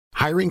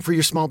Hiring for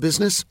your small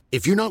business?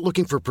 If you're not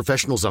looking for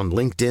professionals on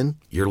LinkedIn,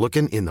 you're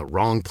looking in the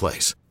wrong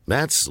place.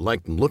 That's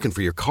like looking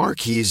for your car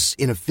keys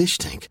in a fish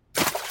tank.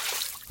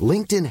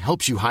 LinkedIn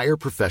helps you hire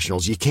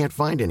professionals you can't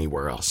find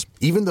anywhere else,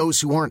 even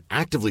those who aren't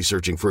actively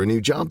searching for a new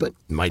job but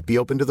might be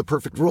open to the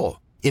perfect role.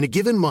 In a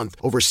given month,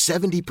 over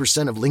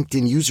 70% of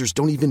LinkedIn users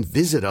don't even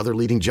visit other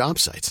leading job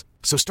sites.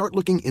 So start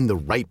looking in the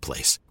right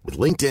place. With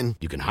LinkedIn,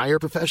 you can hire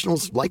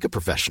professionals like a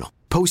professional.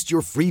 Post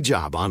your free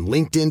job on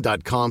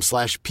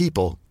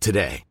linkedin.com/people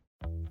today.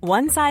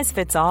 One size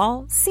fits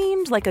all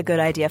seemed like a good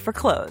idea for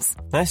clothes.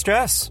 Nice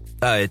dress.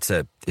 It's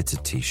a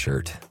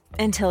t-shirt.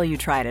 Until you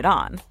tried it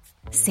on.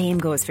 Same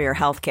goes for your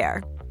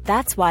healthcare.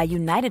 That's why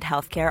United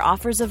Healthcare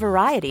offers a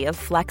variety of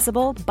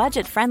flexible,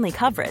 budget-friendly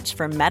coverage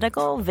for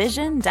medical,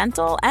 vision,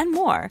 dental, and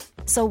more.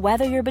 So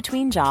whether you're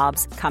between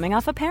jobs, coming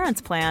off a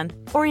parent's plan,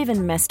 or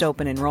even missed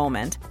open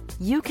enrollment,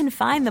 you can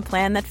find the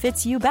plan that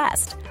fits you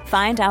best.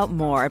 Find out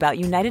more about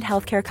United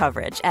Healthcare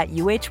coverage at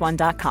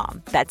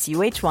uh1.com. That's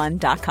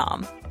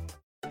uh1.com.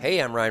 Hey,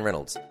 I'm Ryan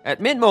Reynolds. At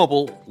Mint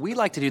Mobile, we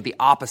like to do the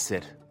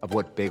opposite of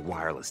what Big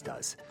Wireless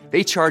does.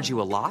 They charge you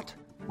a lot.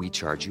 We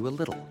charge you a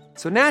little.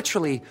 So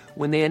naturally,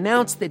 when they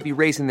announced they'd be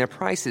raising their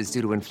prices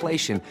due to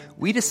inflation,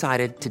 we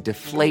decided to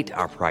deflate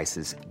our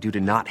prices due to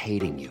not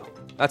hating you.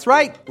 That's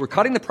right. We're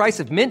cutting the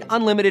price of Mint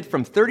Unlimited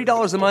from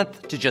 $30 a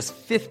month to just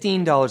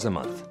 $15 a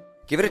month.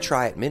 Give it a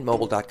try at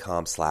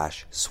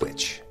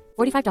mintmobile.com/switch.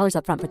 $45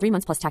 up front for 3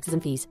 months plus taxes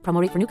and fees. Promo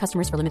rate for new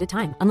customers for limited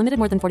time. Unlimited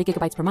more than 40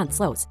 gigabytes per month.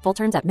 Slows full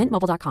terms at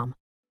mintmobile.com.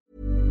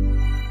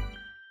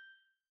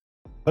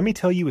 Let me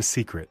tell you a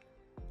secret.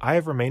 I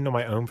have remained on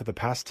my own for the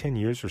past 10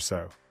 years or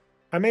so.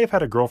 I may have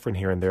had a girlfriend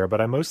here and there, but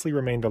I mostly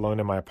remained alone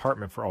in my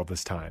apartment for all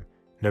this time.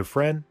 No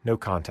friend, no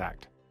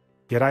contact.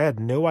 Yet I had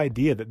no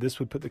idea that this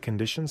would put the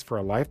conditions for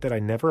a life that I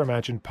never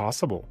imagined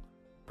possible.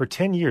 For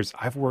 10 years,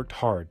 I've worked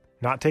hard,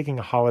 not taking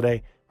a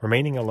holiday,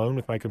 remaining alone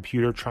with my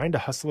computer, trying to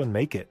hustle and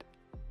make it.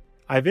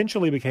 I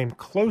eventually became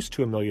close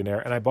to a millionaire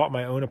and I bought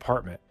my own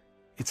apartment.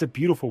 It's a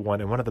beautiful one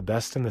and one of the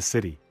best in the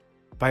city.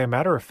 By a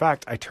matter of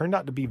fact, I turned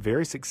out to be a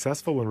very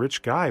successful and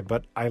rich guy,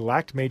 but I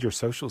lacked major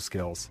social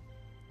skills.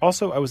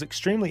 Also, I was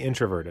extremely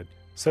introverted,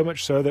 so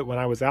much so that when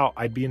I was out,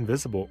 I'd be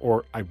invisible,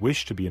 or I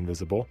wished to be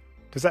invisible.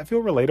 Does that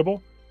feel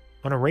relatable?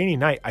 On a rainy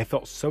night, I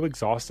felt so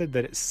exhausted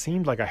that it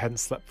seemed like I hadn't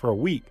slept for a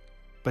week,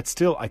 but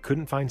still I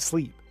couldn't find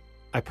sleep.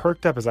 I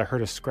perked up as I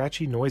heard a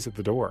scratchy noise at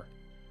the door.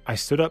 I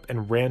stood up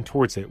and ran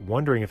towards it,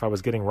 wondering if I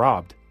was getting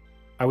robbed.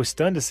 I was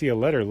stunned to see a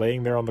letter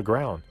laying there on the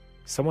ground.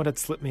 Someone had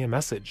slipped me a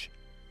message.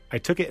 I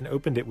took it and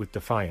opened it with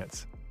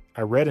defiance.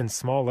 I read in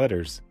small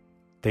letters,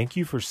 "Thank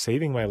you for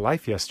saving my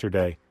life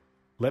yesterday.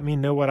 Let me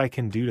know what I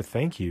can do to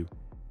thank you.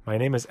 My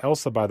name is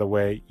Elsa, by the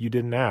way. You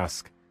didn't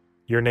ask.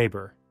 Your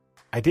neighbor."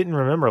 I didn't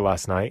remember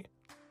last night.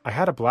 I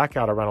had a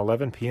blackout around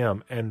 11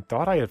 p.m. and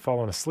thought I had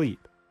fallen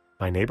asleep.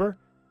 My neighbor?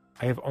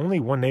 I have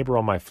only one neighbor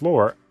on my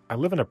floor. I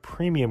live in a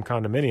premium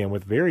condominium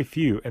with very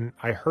few, and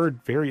I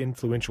heard very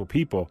influential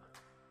people.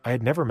 I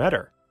had never met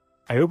her.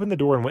 I opened the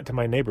door and went to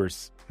my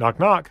neighbor's. Knock,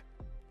 knock.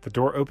 The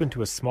door opened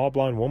to a small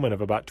blonde woman of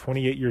about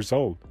 28 years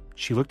old.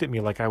 She looked at me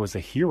like I was a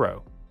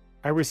hero.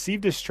 "I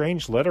received a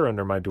strange letter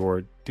under my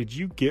door. Did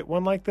you get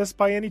one like this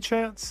by any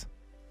chance?"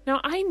 Now,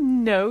 I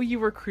know you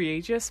were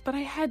courageous, but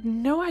I had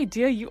no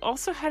idea you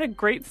also had a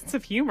great sense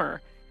of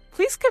humor.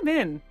 Please come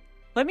in.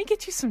 Let me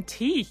get you some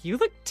tea. You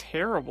look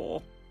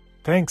terrible.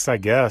 Thanks, I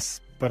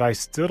guess, but I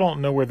still don't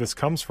know where this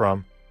comes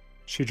from.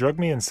 She dragged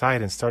me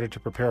inside and started to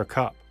prepare a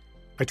cup.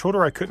 I told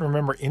her I couldn't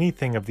remember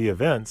anything of the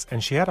events,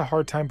 and she had a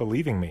hard time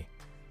believing me.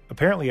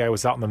 Apparently, I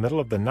was out in the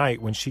middle of the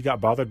night when she got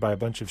bothered by a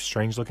bunch of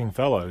strange-looking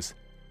fellows.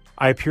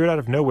 I appeared out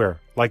of nowhere,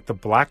 like the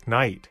Black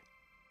Knight,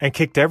 and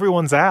kicked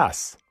everyone's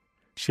ass.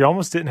 She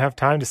almost didn't have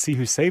time to see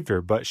who saved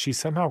her, but she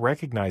somehow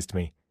recognized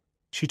me.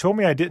 She told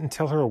me I didn't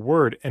tell her a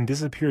word and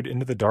disappeared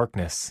into the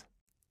darkness.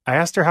 I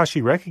asked her how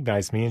she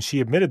recognized me, and she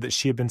admitted that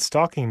she had been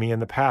stalking me in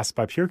the past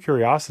by pure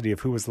curiosity of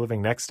who was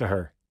living next to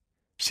her.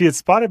 She had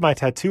spotted my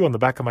tattoo on the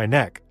back of my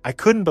neck. I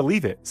couldn't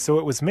believe it, so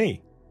it was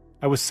me.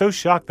 I was so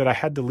shocked that I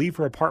had to leave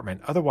her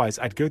apartment, otherwise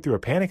I'd go through a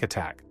panic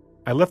attack.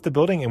 I left the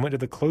building and went to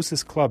the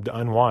closest club to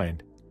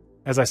unwind.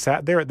 As I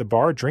sat there at the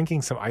bar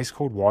drinking some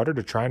ice-cold water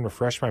to try and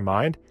refresh my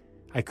mind,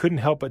 I couldn't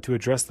help but to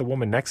address the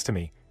woman next to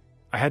me.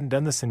 I hadn't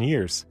done this in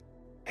years.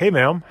 "Hey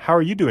ma'am, how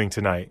are you doing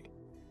tonight?"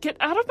 Get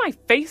out of my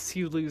face,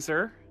 you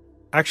loser.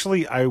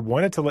 "Actually, I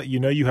wanted to let you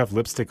know you have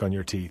lipstick on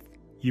your teeth.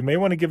 You may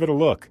want to give it a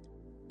look."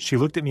 She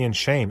looked at me in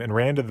shame and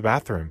ran to the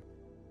bathroom.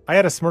 I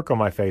had a smirk on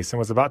my face and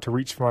was about to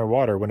reach for my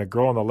water when a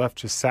girl on the left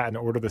just sat and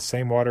ordered the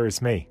same water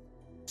as me.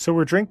 "So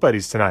we're drink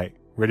buddies tonight.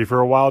 Ready for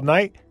a wild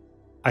night?"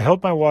 I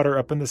held my water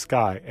up in the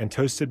sky and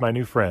toasted my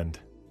new friend.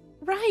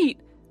 Right.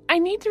 I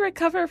need to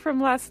recover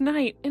from last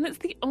night, and it's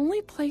the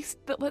only place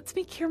that lets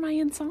me cure my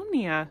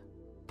insomnia.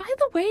 By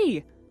the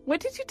way,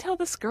 what did you tell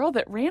this girl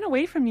that ran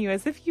away from you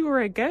as if you were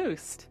a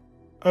ghost?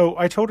 Oh,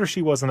 I told her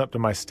she wasn't up to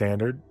my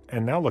standard,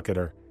 and now look at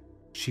her.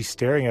 She's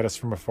staring at us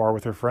from afar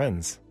with her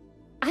friends.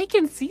 I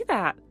can see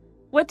that.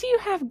 What do you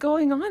have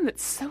going on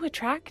that's so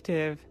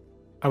attractive?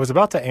 I was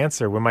about to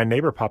answer when my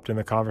neighbor popped in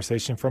the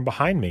conversation from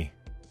behind me.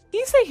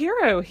 He's a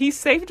hero. He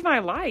saved my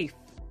life.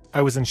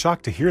 I was in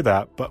shock to hear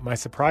that, but my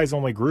surprise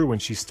only grew when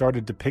she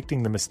started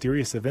depicting the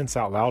mysterious events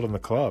out loud in the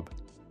club.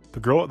 The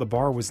girl at the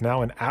bar was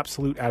now in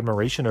absolute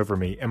admiration over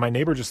me, and my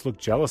neighbor just looked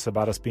jealous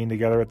about us being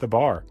together at the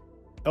bar.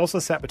 Elsa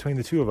sat between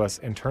the two of us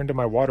and turned to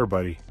my water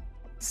buddy.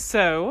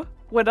 So,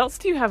 what else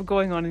do you have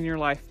going on in your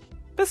life,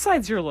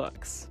 besides your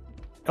looks?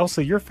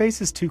 Elsa, your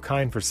face is too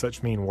kind for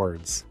such mean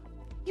words.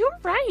 You're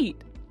right.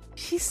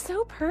 She's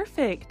so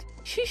perfect.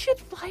 She should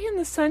fly in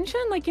the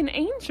sunshine like an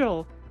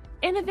angel,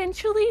 and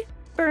eventually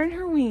burn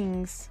her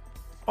wings.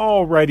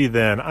 Alrighty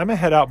then, I'ma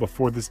head out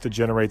before this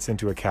degenerates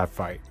into a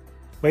catfight.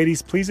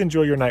 Ladies, please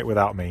enjoy your night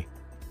without me.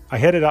 I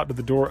headed out to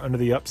the door under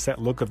the upset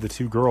look of the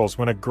two girls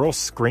when a girl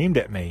screamed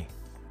at me.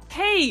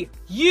 Hey,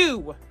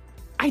 you!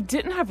 I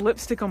didn't have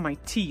lipstick on my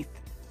teeth,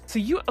 so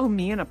you owe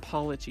me an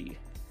apology.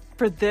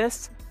 For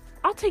this,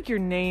 I'll take your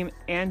name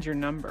and your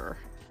number.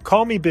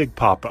 Call me Big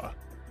Papa.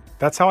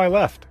 That's how I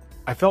left.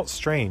 I felt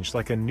strange,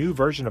 like a new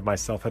version of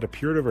myself had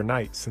appeared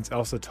overnight since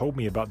Elsa told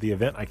me about the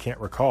event I can't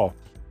recall.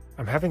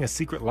 I'm having a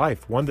secret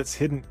life, one that's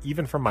hidden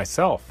even from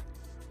myself.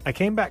 I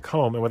came back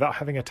home, and without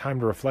having a time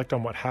to reflect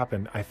on what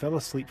happened, I fell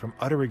asleep from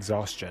utter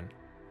exhaustion.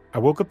 I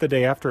woke up the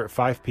day after at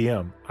 5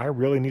 p.m. I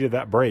really needed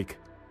that break.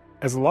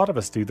 As a lot of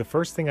us do, the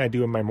first thing I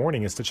do in my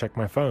morning is to check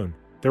my phone.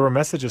 There were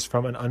messages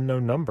from an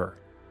unknown number.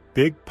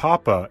 Big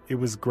Papa, it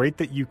was great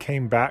that you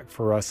came back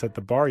for us at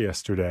the bar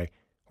yesterday.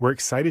 We're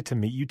excited to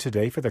meet you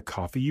today for the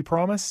coffee you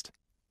promised.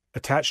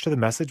 Attached to the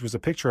message was a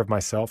picture of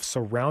myself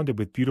surrounded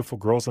with beautiful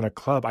girls in a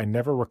club I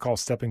never recall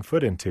stepping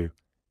foot into.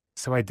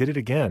 So I did it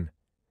again.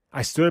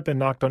 I stood up and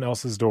knocked on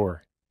Elsa's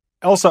door.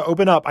 Elsa,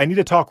 open up. I need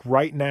to talk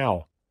right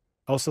now.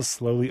 Elsa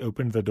slowly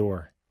opened the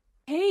door.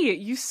 Hey,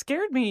 you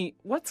scared me.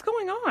 What's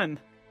going on?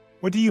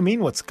 What do you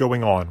mean what's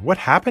going on? What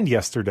happened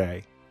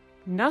yesterday?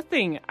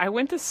 Nothing. I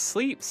went to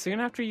sleep soon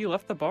after you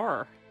left the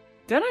bar.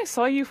 Then I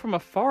saw you from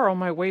afar on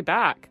my way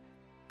back.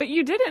 But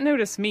you didn't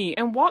notice me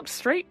and walked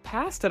straight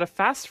past at a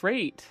fast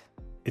rate.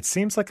 It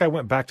seems like I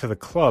went back to the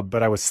club,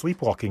 but I was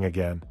sleepwalking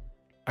again.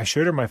 I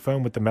showed her my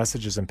phone with the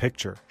messages and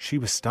picture. She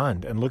was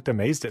stunned and looked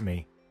amazed at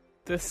me.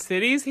 The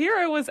city's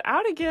hero was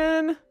out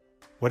again.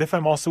 What if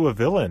I'm also a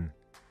villain?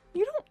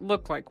 You don't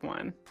look like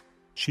one.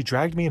 She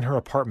dragged me in her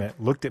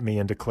apartment, looked at me,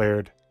 and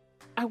declared,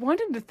 I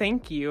wanted to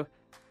thank you.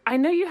 I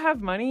know you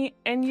have money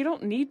and you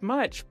don't need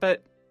much,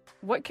 but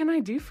what can I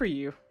do for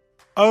you?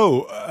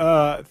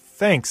 Oh,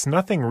 thanks.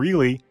 Nothing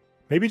really.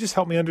 Maybe just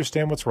help me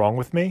understand what's wrong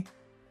with me.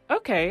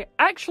 Okay,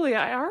 actually,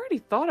 I already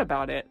thought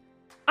about it.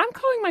 I'm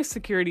calling my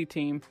security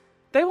team.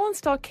 They will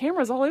install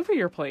cameras all over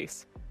your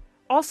place.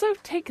 Also,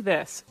 take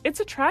this.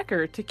 It's a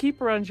tracker to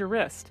keep around your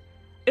wrist.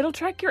 It'll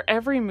track your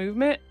every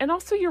movement and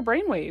also your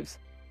brainwaves.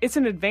 It's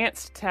an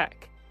advanced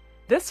tech.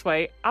 This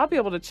way, I'll be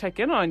able to check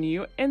in on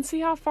you and see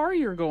how far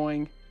you're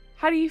going.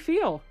 How do you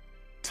feel?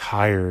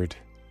 Tired.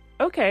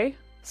 Okay,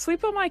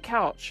 sleep on my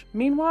couch.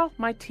 Meanwhile,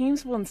 my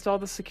teams will install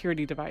the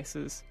security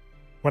devices.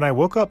 When I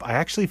woke up, I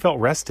actually felt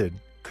rested.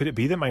 Could it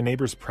be that my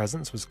neighbor's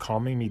presence was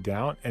calming me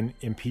down and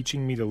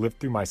impeaching me to live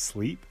through my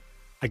sleep?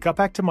 I got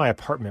back to my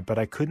apartment, but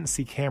I couldn't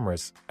see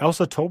cameras.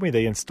 Elsa told me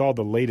they installed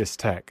the latest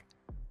tech.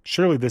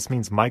 Surely this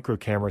means micro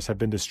cameras have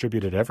been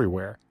distributed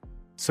everywhere.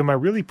 So my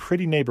really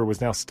pretty neighbor was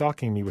now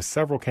stalking me with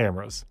several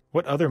cameras.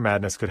 What other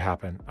madness could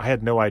happen? I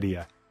had no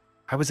idea.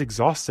 I was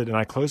exhausted and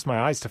I closed my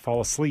eyes to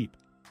fall asleep.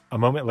 A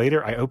moment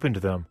later, I opened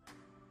them.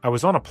 I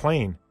was on a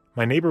plane.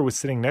 My neighbor was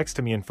sitting next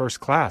to me in first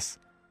class.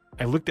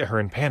 I looked at her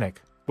in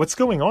panic. What's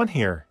going on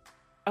here?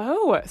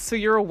 Oh, so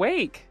you're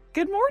awake.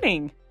 Good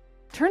morning.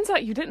 Turns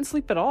out you didn't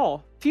sleep at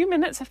all. A few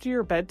minutes after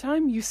your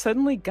bedtime, you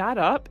suddenly got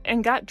up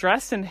and got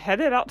dressed and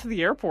headed out to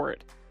the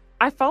airport.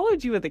 I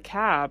followed you with a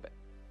cab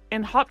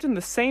and hopped in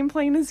the same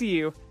plane as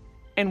you,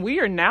 and we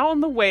are now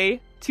on the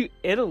way to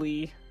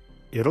Italy.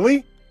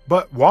 Italy?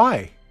 But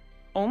why?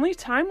 Only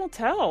time will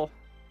tell.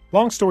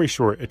 Long story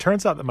short, it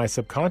turns out that my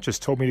subconscious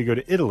told me to go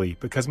to Italy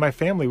because my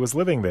family was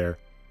living there.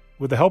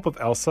 With the help of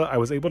Elsa, I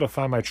was able to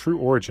find my true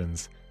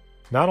origins.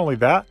 Not only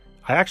that,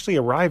 I actually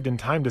arrived in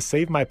time to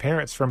save my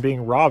parents from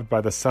being robbed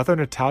by the Southern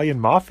Italian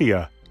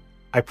Mafia.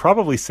 I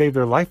probably saved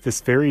their life this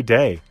very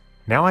day.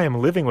 Now I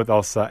am living with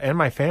Elsa and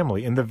my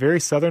family in the very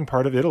southern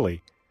part of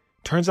Italy.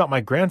 Turns out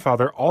my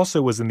grandfather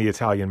also was in the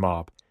Italian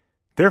mob.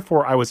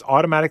 Therefore, I was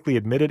automatically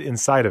admitted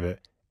inside of it,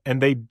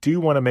 and they do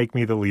want to make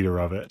me the leader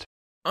of it.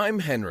 I'm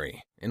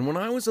Henry, and when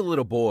I was a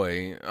little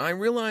boy, I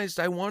realized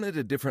I wanted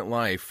a different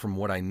life from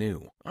what I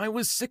knew. I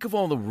was sick of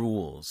all the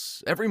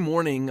rules. Every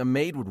morning, a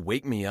maid would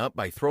wake me up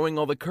by throwing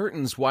all the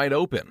curtains wide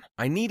open.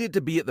 I needed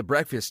to be at the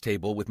breakfast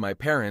table with my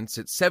parents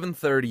at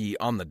 7:30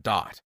 on the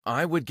dot.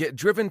 I would get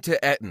driven to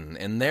Eton,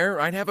 and there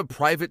I'd have a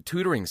private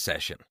tutoring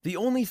session. The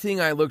only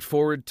thing I looked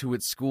forward to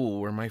at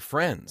school were my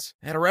friends.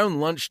 At around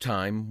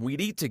lunchtime,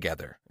 we'd eat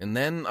together, and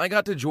then I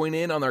got to join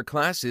in on their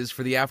classes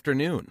for the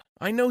afternoon.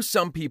 I know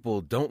some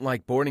people don't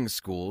like boarding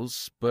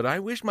schools, but I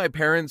wish my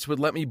parents would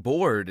let me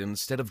board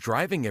instead of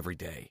driving every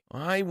day.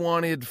 I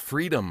wanted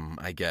freedom,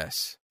 I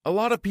guess. A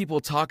lot of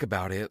people talk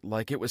about it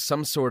like it was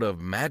some sort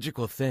of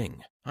magical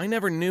thing. I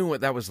never knew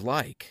what that was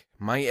like.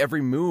 My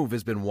every move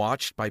has been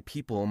watched by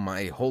people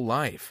my whole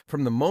life.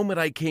 From the moment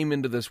I came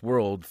into this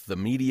world, the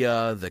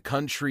media, the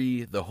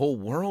country, the whole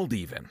world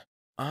even.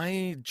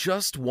 I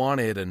just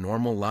wanted a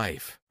normal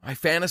life. I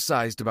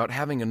fantasized about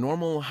having a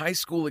normal high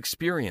school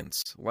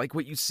experience, like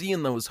what you see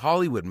in those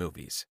Hollywood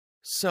movies.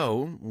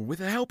 So, with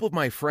the help of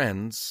my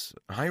friends,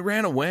 I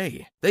ran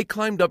away. They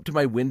climbed up to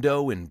my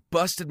window and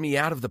busted me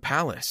out of the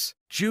palace.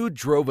 Jude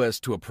drove us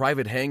to a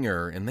private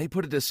hangar and they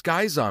put a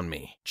disguise on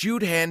me.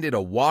 Jude handed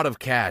a wad of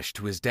cash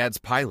to his dad's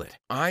pilot.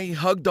 I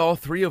hugged all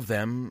three of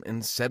them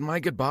and said my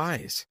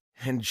goodbyes.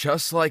 And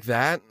just like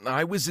that,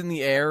 I was in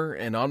the air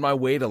and on my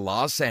way to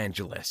Los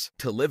Angeles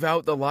to live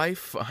out the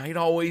life I'd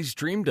always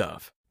dreamed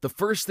of. The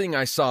first thing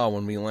I saw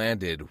when we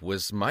landed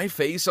was my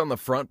face on the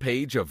front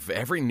page of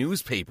every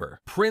newspaper.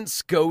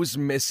 Prince goes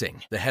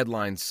missing, the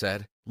headline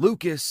said.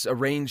 Lucas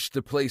arranged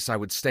the place I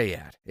would stay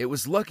at. It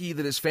was lucky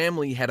that his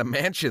family had a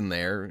mansion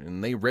there,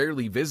 and they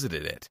rarely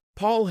visited it.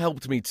 Paul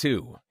helped me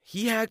too.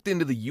 He hacked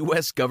into the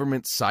U.S.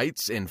 government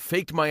sites and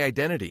faked my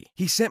identity.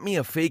 He sent me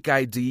a fake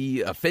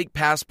ID, a fake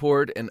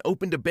passport, and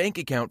opened a bank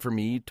account for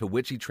me to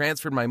which he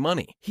transferred my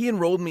money. He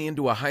enrolled me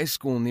into a high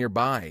school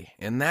nearby,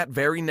 and that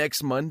very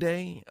next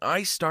Monday,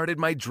 I started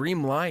my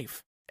dream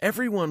life.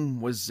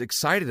 Everyone was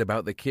excited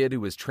about the kid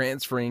who was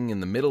transferring in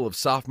the middle of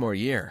sophomore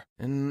year,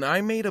 and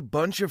I made a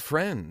bunch of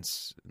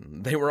friends.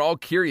 They were all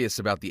curious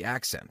about the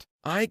accent.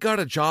 I got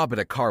a job at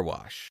a car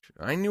wash.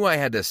 I knew I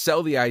had to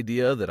sell the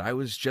idea that I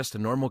was just a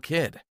normal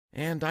kid,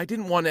 and I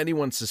didn't want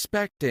anyone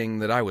suspecting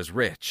that I was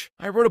rich.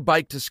 I rode a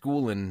bike to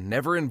school and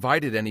never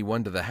invited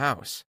anyone to the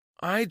house.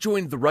 I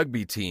joined the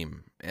rugby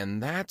team,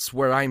 and that's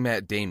where I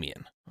met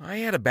Damien. I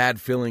had a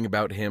bad feeling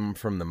about him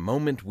from the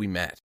moment we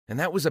met, and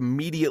that was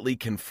immediately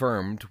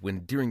confirmed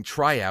when during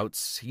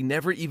tryouts he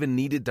never even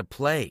needed to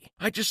play.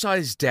 I just saw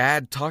his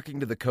dad talking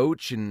to the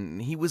coach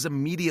and he was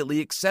immediately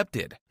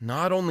accepted.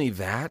 Not only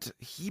that,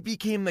 he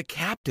became the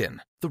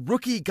captain. The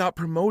rookie got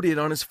promoted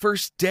on his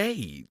first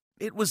day.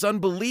 It was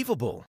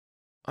unbelievable.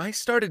 I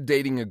started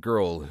dating a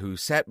girl who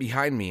sat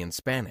behind me in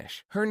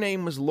Spanish. Her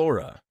name was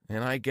Laura,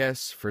 and I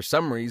guess, for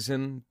some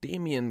reason,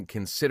 Damien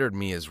considered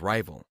me his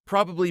rival.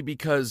 Probably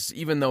because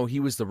even though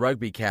he was the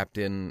rugby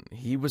captain,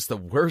 he was the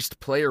worst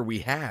player we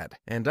had,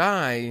 and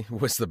I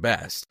was the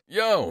best.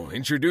 Yo,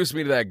 introduce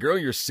me to that girl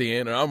you're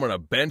seeing, and I'm gonna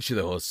bench you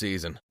the whole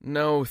season.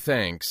 No,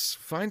 thanks.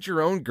 Find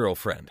your own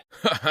girlfriend.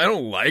 I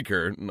don't like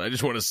her, I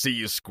just want to see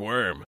you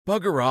squirm.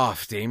 Bugger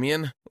off,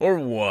 Damien. Or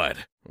what?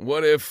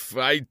 What if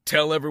I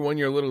tell everyone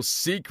your little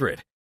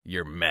secret,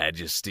 Your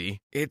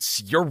Majesty?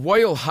 It's Your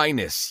Royal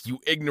Highness, you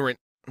ignorant...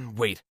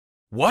 Wait,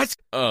 what?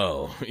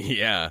 Oh,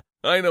 yeah,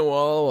 I know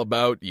all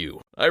about you.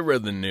 I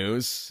read the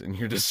news, and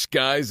your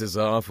disguise is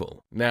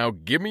awful. Now,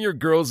 give me your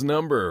girl's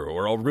number,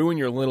 or I'll ruin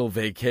your little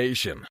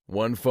vacation.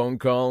 One phone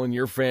call and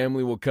your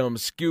family will come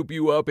scoop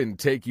you up and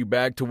take you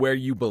back to where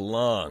you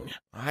belong.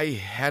 I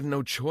had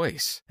no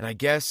choice, and I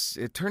guess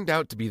it turned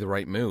out to be the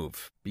right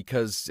move,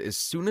 because as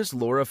soon as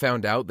Laura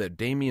found out that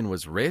Damien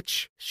was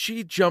rich,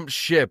 she jumped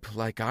ship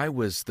like I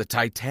was the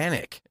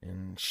Titanic,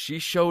 and she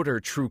showed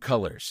her true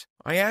colors.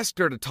 I asked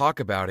her to talk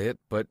about it,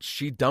 but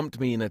she dumped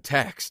me in a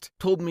text,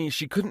 told me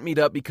she couldn't meet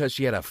up because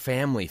she had a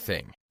family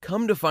thing.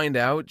 Come to find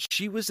out,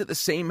 she was at the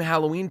same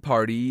Halloween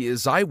party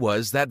as I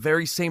was that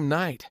very same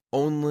night,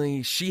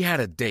 only she had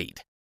a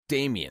date,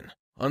 Damien.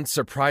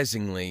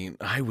 Unsurprisingly,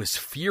 I was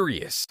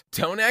furious.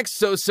 Don't act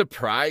so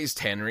surprised,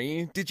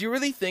 Henry. Did you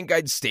really think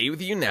I'd stay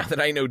with you now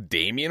that I know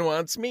Damien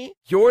wants me?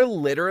 You're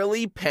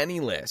literally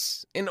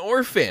penniless, an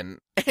orphan,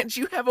 and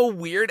you have a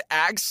weird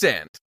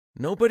accent.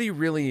 Nobody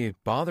really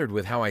bothered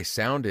with how I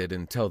sounded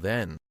until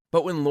then.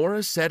 But when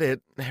Laura said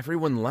it,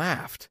 everyone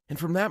laughed. And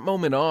from that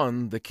moment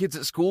on, the kids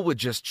at school would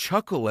just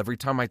chuckle every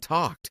time I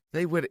talked.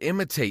 They would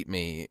imitate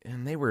me,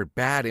 and they were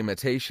bad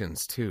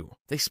imitations too.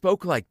 They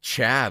spoke like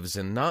chavs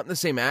and not in the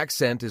same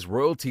accent as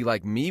royalty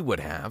like me would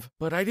have.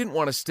 But I didn't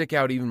want to stick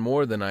out even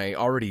more than I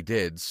already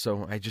did,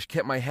 so I just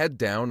kept my head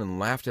down and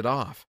laughed it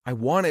off. I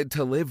wanted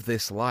to live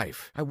this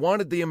life. I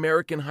wanted the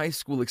American high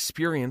school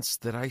experience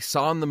that I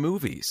saw in the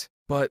movies.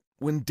 But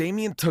when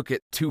Damien took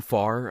it too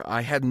far,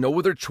 I had no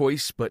other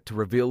choice but to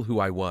reveal who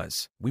I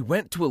was. We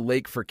went to a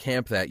lake for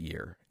camp that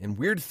year, and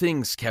weird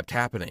things kept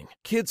happening.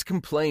 Kids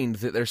complained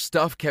that their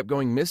stuff kept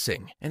going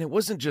missing, and it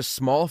wasn't just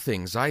small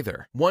things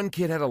either. One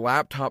kid had a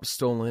laptop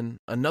stolen,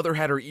 another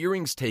had her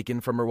earrings taken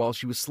from her while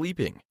she was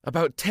sleeping.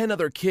 About 10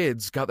 other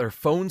kids got their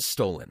phones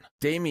stolen.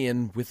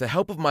 Damien, with the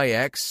help of my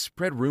ex,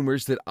 spread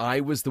rumors that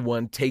I was the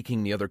one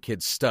taking the other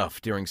kids'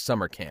 stuff during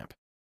summer camp.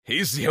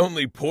 He's the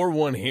only poor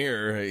one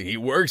here. He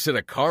works at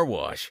a car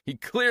wash. He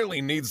clearly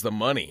needs the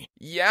money.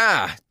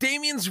 Yeah,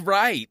 Damien's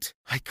right.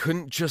 I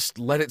couldn't just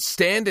let it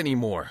stand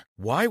anymore.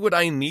 Why would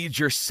I need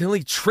your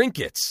silly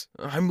trinkets?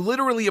 I'm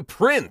literally a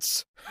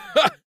prince.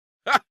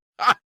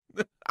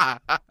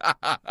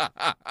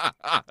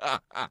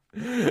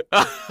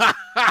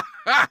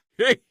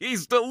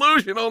 He's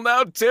delusional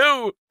now,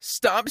 too.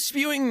 Stop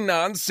spewing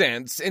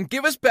nonsense and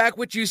give us back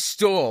what you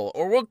stole,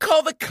 or we'll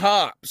call the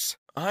cops.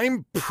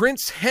 I'm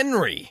Prince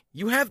Henry.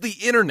 You have the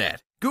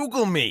internet.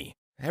 Google me.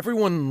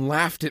 Everyone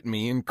laughed at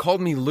me and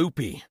called me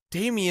loopy.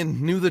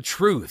 Damien knew the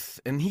truth,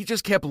 and he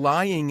just kept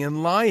lying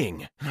and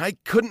lying. I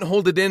couldn't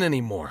hold it in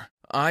anymore.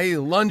 I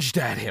lunged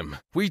at him.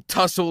 We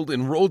tussled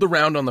and rolled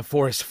around on the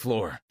forest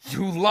floor.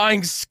 You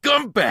lying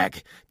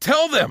scumbag!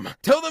 Tell them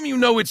you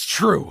know it's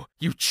true!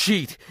 You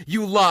cheat,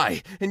 you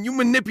lie, and you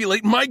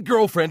manipulate my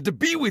girlfriend to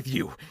be with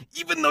you,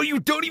 even though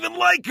you don't even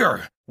like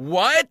her!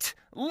 What?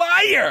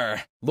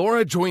 Liar!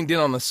 Laura joined in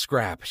on the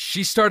scrap.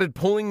 She started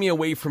pulling me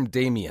away from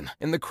Damien,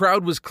 and the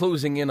crowd was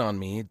closing in on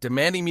me,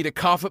 demanding me to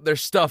cough up their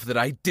stuff that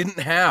I didn't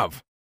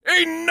have.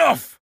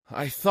 Enough!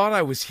 I thought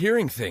I was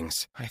hearing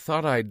things. I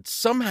thought I'd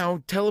somehow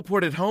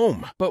teleported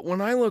home. But when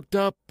I looked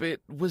up,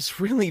 it was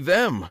really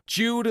them.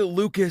 Jude,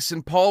 Lucas,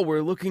 and Paul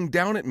were looking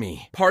down at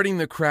me, parting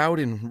the crowd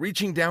and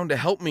reaching down to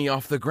help me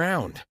off the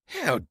ground.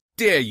 How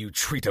dare you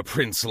treat a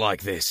prince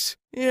like this?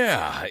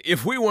 Yeah,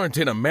 if we weren't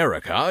in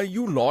America,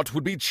 you lot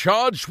would be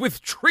charged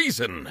with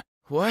treason.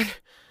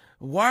 What?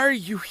 Why are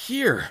you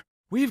here?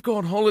 We've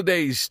got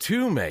holidays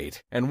too,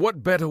 mate. And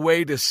what better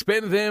way to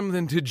spend them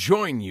than to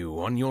join you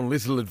on your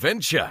little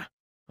adventure?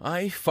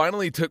 I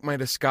finally took my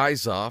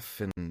disguise off,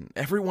 and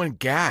everyone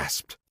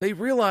gasped. They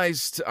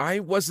realized I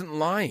wasn't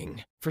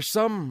lying. For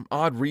some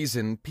odd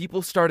reason,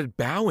 people started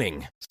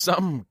bowing.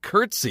 Some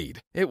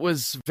curtsied. It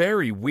was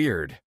very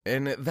weird.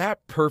 And at that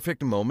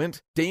perfect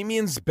moment,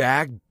 Damien's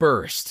bag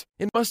burst.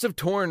 It must have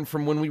torn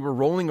from when we were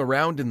rolling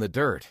around in the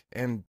dirt,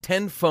 and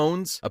 10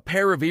 phones, a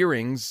pair of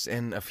earrings,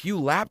 and a few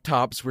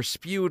laptops were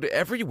spewed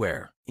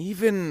everywhere.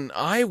 Even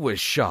I was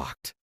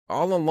shocked.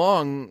 All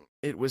along,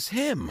 it was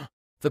him.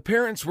 The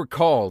parents were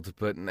called,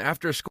 but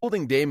after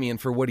scolding Damien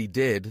for what he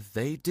did,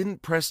 they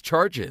didn't press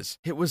charges.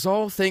 It was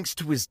all thanks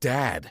to his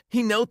dad.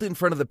 He knelt in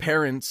front of the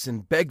parents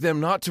and begged them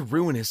not to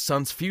ruin his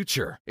son's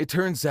future. It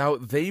turns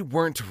out they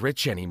weren't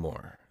rich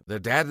anymore. The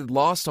dad had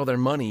lost all their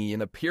money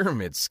in a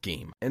pyramid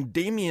scheme, and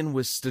Damien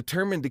was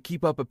determined to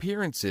keep up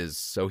appearances,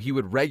 so he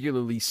would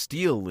regularly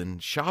steal and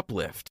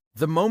shoplift.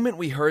 The moment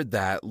we heard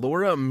that,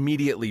 Laura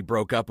immediately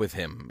broke up with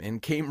him and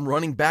came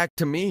running back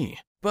to me.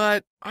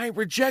 But I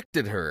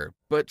rejected her,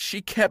 but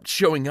she kept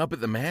showing up at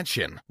the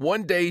mansion.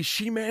 One day,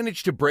 she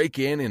managed to break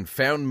in and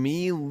found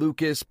me,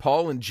 Lucas,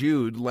 Paul, and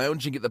Jude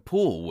lounging at the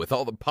pool with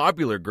all the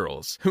popular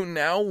girls, who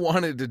now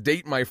wanted to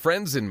date my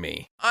friends and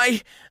me.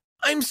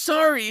 I'm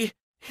sorry.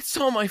 It's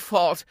all my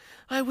fault.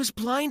 I was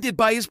blinded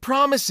by his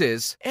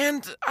promises,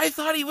 and I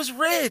thought he was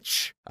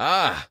rich.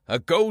 Ah, a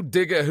gold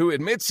digger who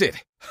admits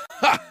it.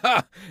 Ha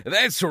ha!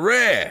 That's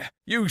rare.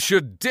 You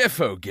should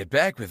defo get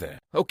back with her.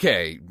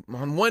 Okay,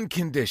 on one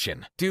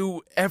condition.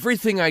 Do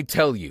everything I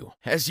tell you.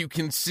 As you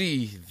can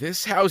see,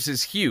 this house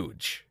is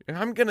huge.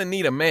 I'm gonna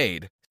need a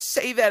maid.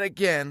 Say that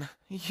again.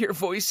 Your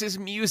voice is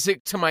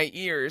music to my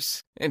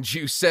ears. And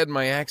you said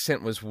my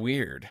accent was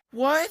weird.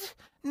 What?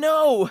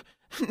 No,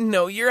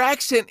 your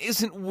accent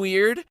isn't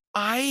weird.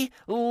 I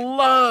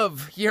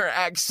love your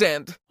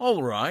accent.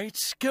 All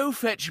right, go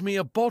fetch me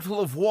a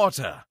bottle of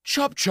water.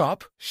 Chop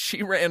chop.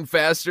 She ran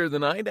faster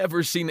than I'd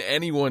ever seen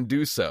anyone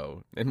do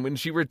so, and when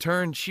she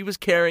returned, she was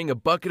carrying a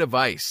bucket of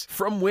ice,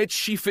 from which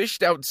she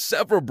fished out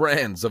several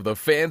brands of the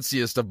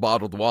fanciest of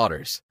bottled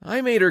waters.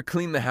 I made her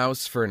clean the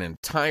house for an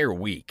entire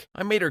week.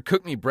 I made her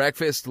cook me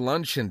breakfast,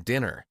 lunch, and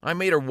dinner. I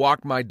made her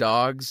walk my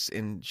dogs,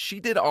 and she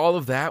did all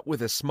of that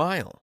with a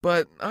smile.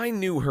 But I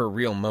knew her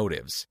real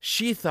motives.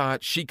 She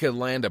thought she could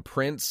land a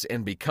prince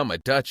and become a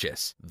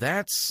duchess.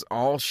 That's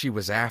all she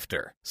was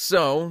after.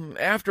 So,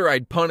 after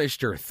I'd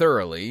punished her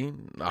thoroughly,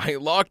 I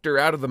locked her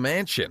out of the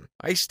mansion.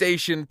 I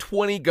stationed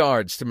 20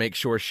 guards to make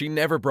sure she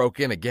never broke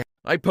in again.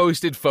 I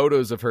posted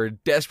photos of her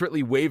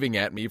desperately waving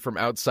at me from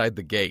outside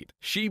the gate.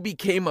 She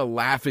became a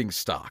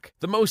laughingstock.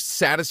 The most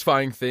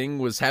satisfying thing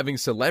was having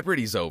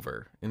celebrities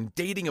over and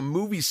dating a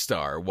movie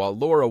star while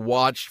Laura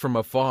watched from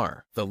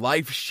afar. The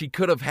life she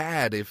could have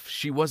had if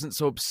she wasn't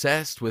so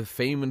obsessed with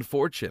fame and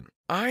fortune.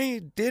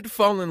 I did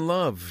fall in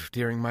love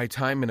during my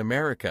time in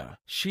America.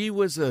 She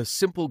was a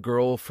simple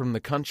girl from the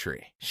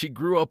country. She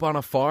grew up on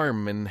a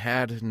farm and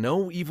had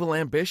no evil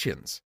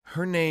ambitions.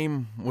 Her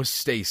name was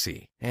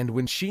Stacy, and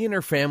when she and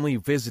her family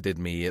visited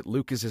me at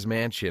Lucas's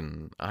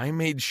mansion, I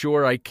made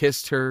sure I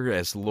kissed her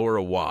as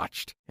Laura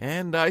watched.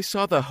 And I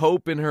saw the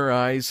hope in her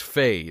eyes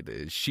fade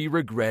as she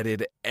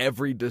regretted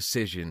every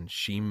decision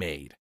she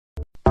made.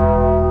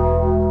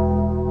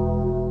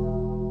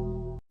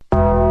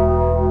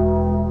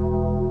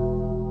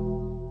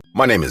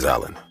 My name is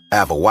Alan. I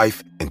have a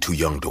wife and 2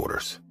 young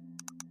daughters.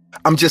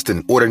 I'm just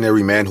an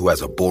ordinary man who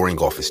has a boring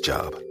office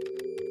job.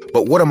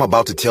 But what I'm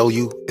about to tell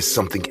you is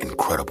something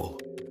incredible.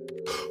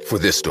 For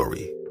this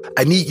story,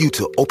 I need you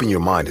to open your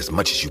mind as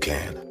much as you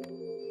can.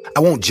 I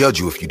won't judge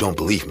you if you don't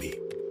believe me.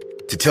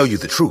 To tell you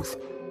the truth,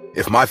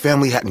 if my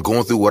family hadn't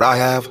gone through what I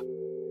have,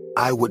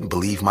 I wouldn't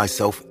believe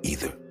myself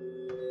either.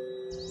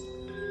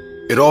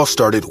 It all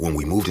started when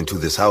we moved into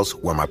this house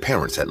where my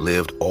parents had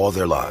lived all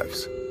their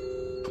lives.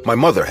 My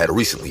mother had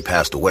recently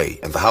passed away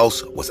and the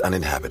house was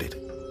uninhabited.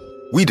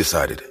 We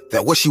decided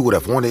that what she would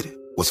have wanted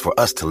was for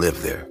us to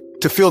live there.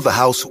 to fill the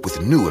house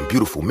with new and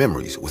beautiful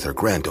memories with her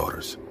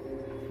granddaughters.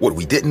 What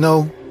we didn't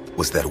know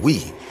was that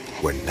we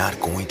were not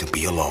going to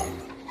be alone.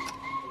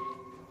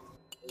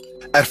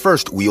 At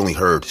first, we only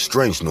heard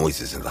strange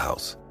noises in the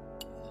house.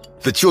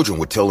 The children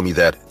were telling me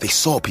that they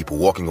saw people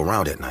walking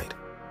around at night,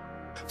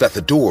 that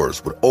the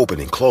doors would open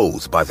and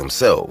close by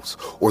themselves,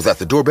 or that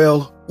the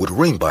doorbell would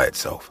ring by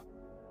itself.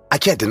 I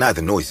can't deny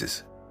the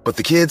noises, but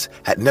the kids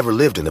had never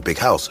lived in a big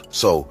house,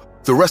 so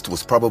the rest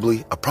was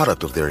probably a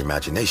product of their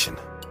imagination.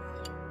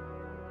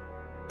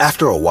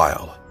 After a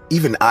while,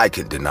 even I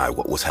couldn't deny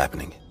what was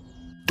happening.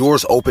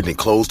 Doors opened and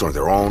closed on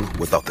their own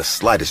without the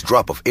slightest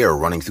drop of air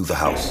running through the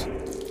house.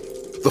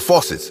 The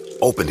faucets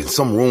opened and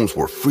some rooms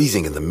were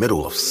freezing in the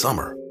middle of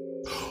summer.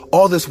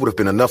 All this would have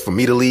been enough for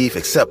me to leave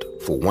except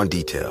for one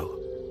detail.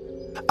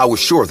 I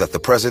was sure that the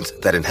presence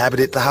that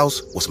inhabited the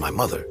house was my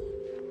mother.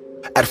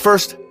 At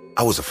first,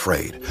 I was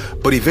afraid,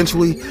 but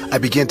eventually I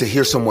began to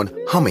hear someone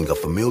humming a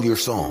familiar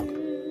song.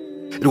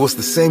 It was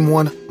the same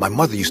one my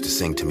mother used to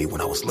sing to me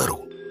when I was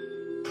little.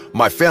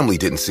 My family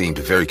didn't seem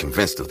very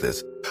convinced of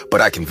this,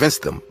 but I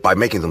convinced them by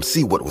making them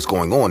see what was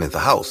going on in the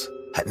house.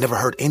 Had never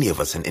hurt any of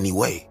us in any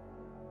way.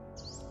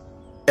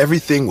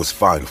 Everything was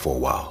fine for a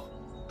while.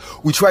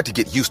 We tried to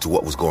get used to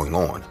what was going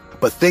on,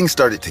 but things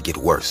started to get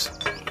worse.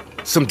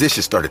 Some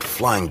dishes started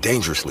flying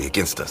dangerously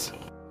against us.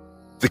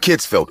 The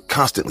kids felt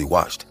constantly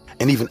watched,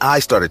 and even I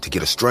started to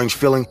get a strange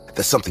feeling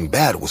that something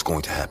bad was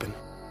going to happen.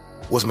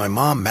 Was my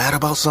mom mad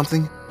about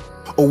something?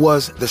 Or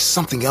was there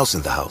something else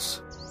in the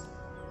house?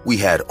 We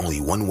had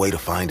only one way to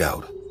find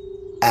out.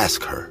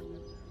 Ask her.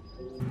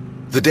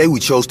 The day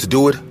we chose to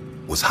do it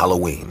was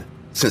Halloween,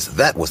 since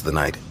that was the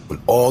night when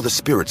all the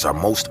spirits are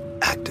most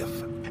active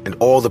and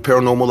all the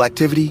paranormal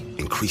activity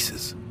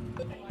increases.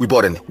 We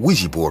bought an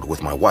Ouija board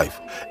with my wife,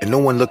 and no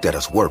one looked at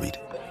us worried.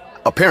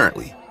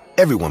 Apparently,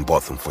 everyone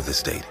bought them for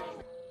this date.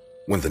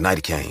 When the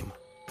night came,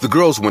 the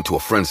girls went to a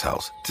friend's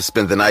house to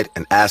spend the night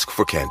and ask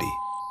for candy.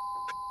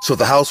 So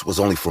the house was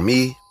only for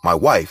me, my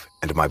wife,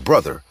 and my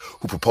brother,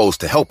 who proposed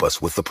to help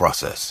us with the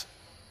process.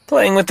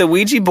 Playing with the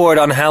Ouija board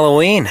on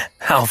Halloween.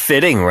 How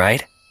fitting,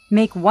 right?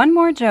 Make one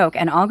more joke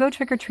and I'll go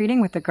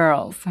trick-or-treating with the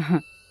girls.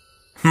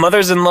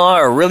 Mothers-in-law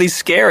are really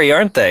scary,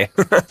 aren't they?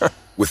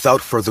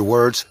 Without further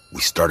words,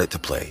 we started to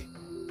play.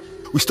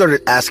 We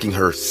started asking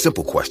her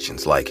simple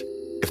questions like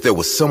if there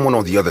was someone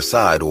on the other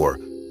side or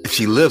if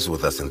she lives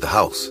with us in the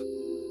house.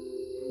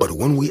 But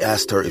when we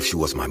asked her if she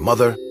was my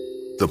mother,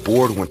 the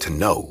board went to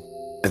no,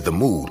 and the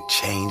mood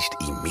changed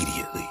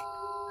immediately.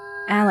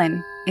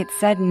 Alan, it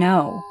said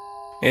no.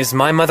 Is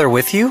my mother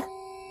with you?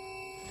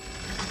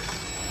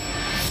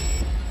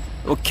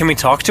 Well, can we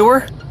talk to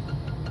her?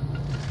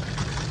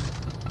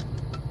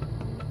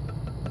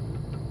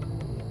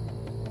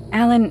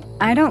 Alan,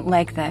 I don't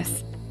like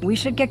this. We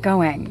should get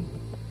going.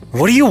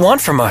 What do you want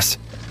from us?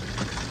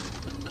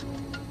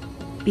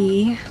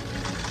 B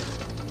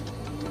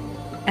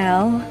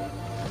L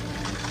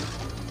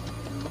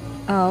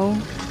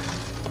O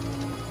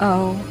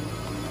O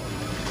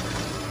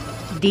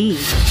D.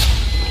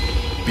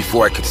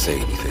 Before I could say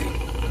anything,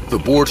 the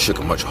board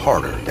shook much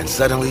harder, and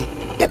suddenly,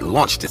 it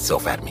launched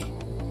itself at me.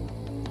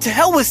 To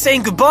hell with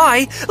saying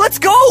goodbye! Let's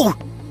go!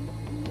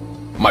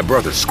 My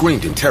brother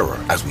screamed in terror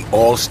as we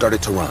all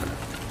started to run.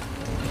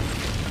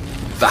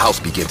 The house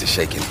began to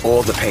shake and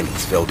all the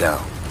paintings fell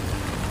down.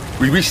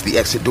 We reached the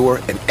exit door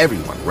and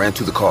everyone ran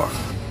to the car,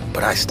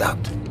 but I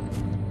stopped.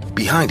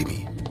 Behind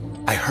me,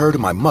 I heard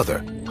my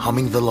mother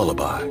humming the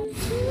lullaby.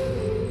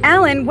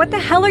 Alan, what the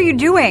hell are you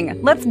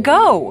doing? Let's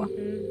go!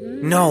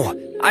 No,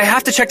 I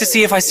have to check to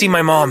see if I see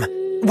my mom.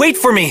 Wait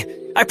for me!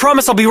 I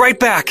promise I'll be right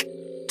back!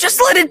 Just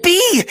let it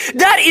be!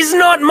 That is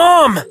not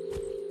Mom!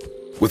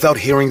 Without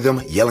hearing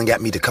them yelling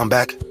at me to come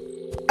back,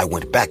 I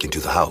went back into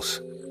the house.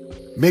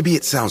 Maybe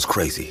it sounds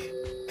crazy.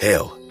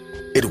 Hell,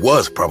 it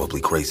was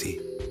probably crazy.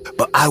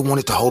 But I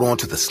wanted to hold on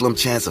to the slim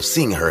chance of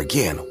seeing her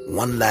again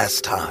one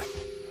last time.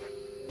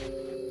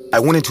 I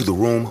went into the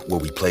room where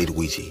we played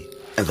Ouija,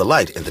 and the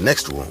light in the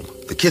next room,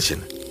 the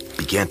kitchen,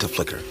 began to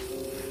flicker.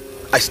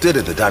 I stood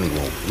in the dining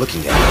room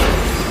looking at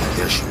her, and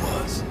there she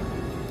was.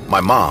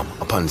 My mom,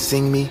 upon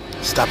seeing me,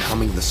 stopped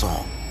humming the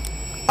song.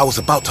 I was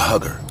about to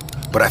hug her,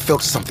 but I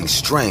felt something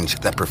strange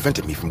that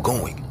prevented me from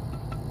going.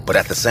 But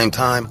at the same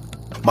time,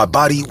 my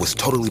body was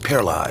totally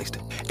paralyzed,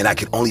 and I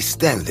could only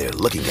stand there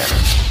looking at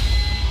her.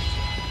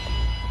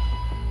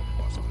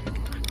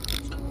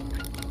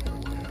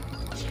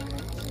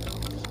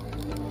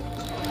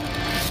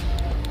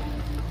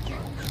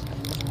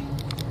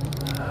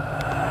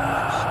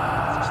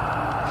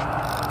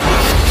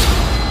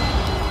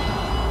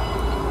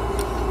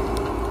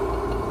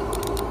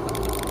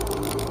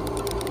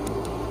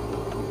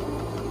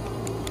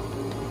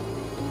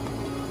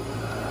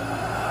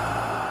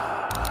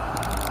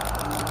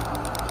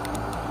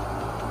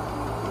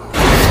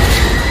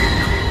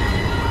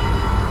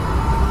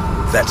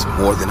 That's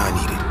more than I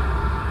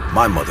needed.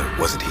 My mother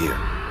wasn't here.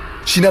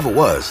 She never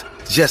was,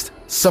 just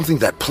something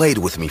that played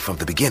with me from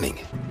the beginning.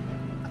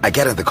 I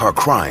got in the car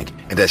crying,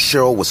 and as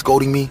Cheryl was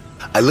scolding me,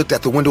 I looked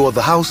at the window of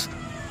the house,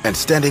 and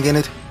standing in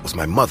it was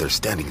my mother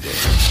standing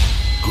there.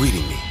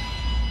 greeting me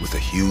with a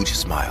huge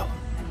smile.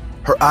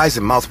 Her eyes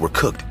and mouth were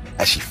cooked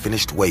as she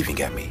finished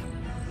waving at me.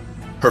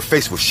 Her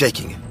face was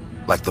shaking,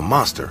 like the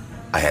monster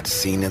I had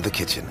seen in the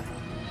kitchen.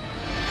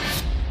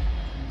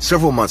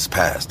 Several months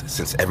passed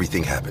since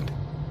everything happened.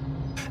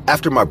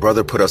 After my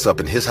brother put us up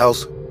in his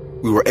house,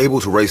 we were able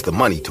to raise the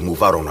money to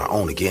move out on our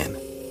own again.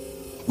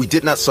 We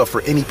did not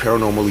suffer any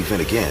paranormal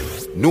event again,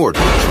 nor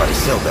did we try to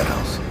sell that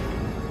house.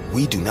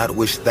 We do not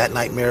wish that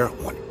nightmare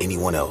on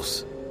anyone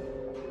else.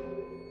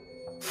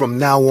 From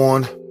now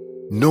on,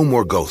 no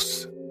more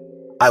ghosts.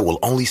 I will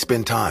only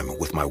spend time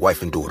with my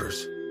wife and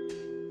daughters.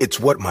 It's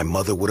what my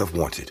mother would have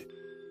wanted.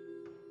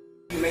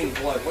 You mean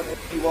blood? What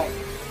do you want?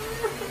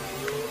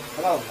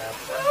 Hello, man.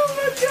 Oh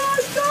my God,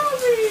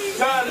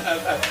 Tommy!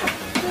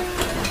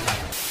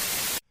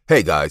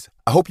 Hey guys,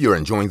 I hope you're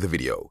enjoying the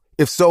video.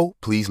 If so,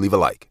 please leave a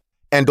like.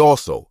 And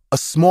also, a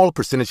small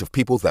percentage of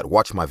people that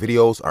watch my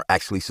videos are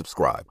actually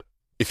subscribed.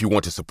 If you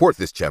want to support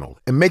this channel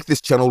and make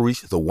this channel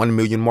reach the 1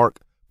 million mark,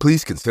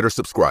 please consider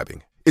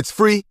subscribing. It's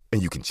free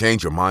and you can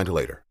change your mind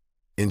later.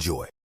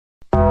 Enjoy.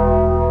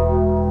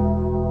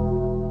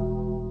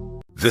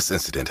 This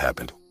incident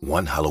happened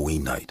one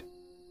Halloween night.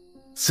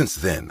 Since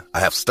then, I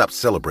have stopped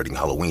celebrating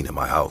Halloween in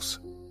my house.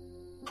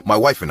 My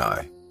wife and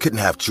I couldn't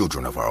have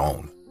children of our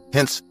own.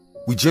 Hence,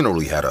 we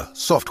generally had a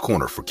soft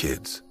corner for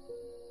kids.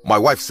 My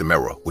wife,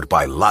 Samara, would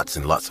buy lots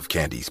and lots of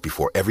candies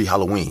before every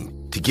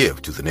Halloween to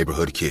give to the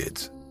neighborhood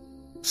kids.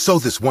 So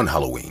this one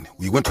Halloween,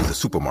 we went to the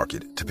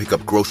supermarket to pick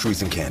up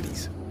groceries and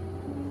candies.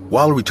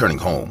 While returning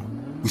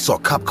home, we saw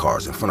cop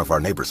cars in front of our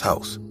neighbor's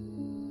house.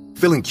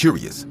 Feeling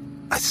curious,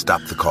 I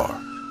stopped the car.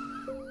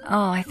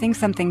 Oh, I think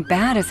something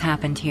bad has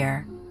happened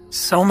here.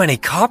 So many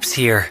cops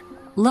here.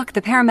 Look,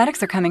 the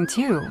paramedics are coming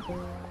too.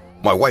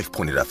 My wife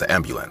pointed at the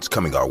ambulance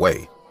coming our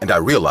way, and I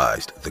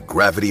realized the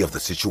gravity of the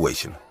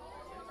situation.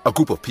 A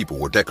group of people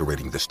were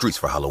decorating the streets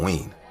for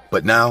Halloween,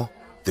 but now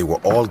they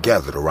were all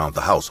gathered around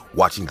the house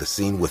watching the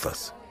scene with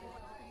us.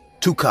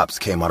 2 cops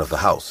came out of the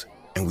house,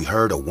 and we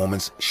heard a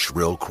woman's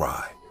shrill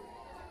cry.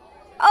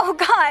 Oh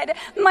God,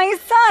 my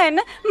son,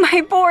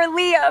 my poor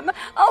Liam.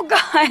 Oh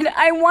God,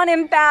 I want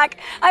him back.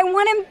 I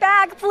want him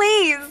back,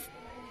 please.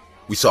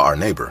 We saw our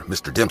neighbor,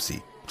 Mr.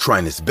 Dempsey,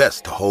 trying his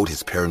best to hold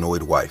his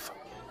paranoid wife.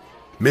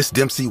 Miss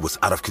Dempsey was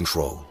out of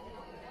control.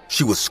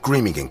 She was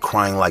screaming and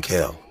crying like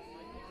hell.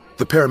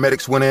 The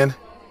paramedics went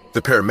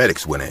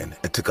in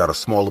and took out a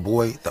smaller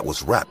boy that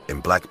was wrapped in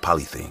black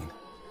polythene.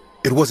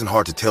 It wasn't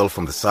hard to tell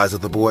from the size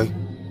of the boy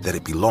that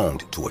it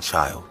belonged to a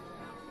child.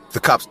 The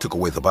cops took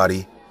away the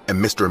body,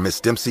 and Mr. and Miss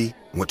Dempsey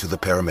went to the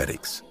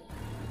paramedics.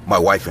 My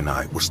wife and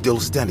I were still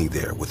standing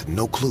there with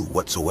no clue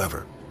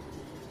whatsoever.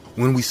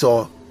 When we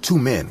saw 2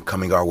 men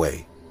coming our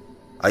way,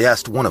 I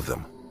asked one of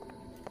them,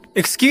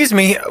 Excuse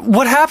me,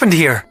 what happened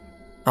here?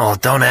 Oh,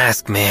 don't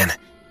ask, man.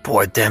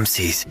 Poor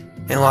Dempseys.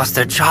 They lost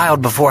their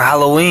child before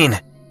Halloween.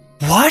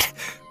 What?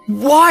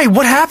 Why?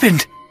 What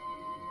happened?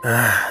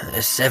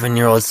 Their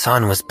 7-year-old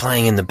son was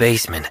playing in the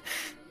basement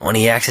when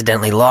he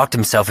accidentally locked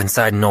himself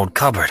inside an old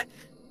cupboard.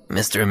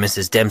 Mr. and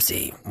Mrs.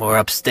 Dempsey were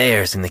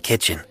upstairs in the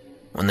kitchen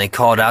when they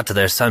called out to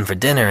their son for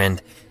dinner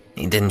and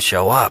he didn't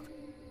show up.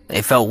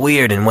 They felt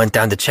weird and went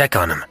down to check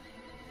on him.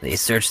 They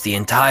searched the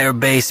entire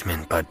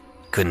basement but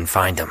couldn't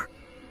find him.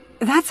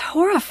 That's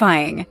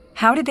horrifying.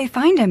 How did they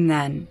find him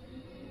then?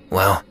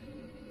 Well,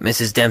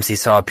 Mrs. Dempsey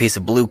saw a piece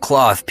of blue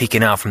cloth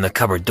peeking out from the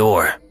cupboard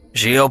door.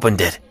 She opened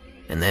it,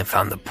 and they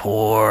found the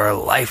poor,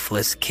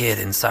 lifeless kid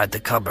inside the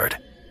cupboard.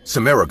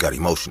 Samara got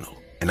emotional,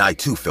 and I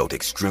too felt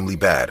extremely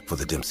bad for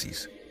the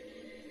Dempseys.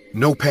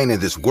 No pain in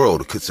this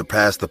world could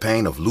surpass the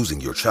pain of losing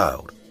your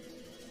child.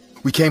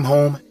 We came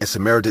home, and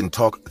Samara didn't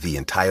talk the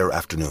entire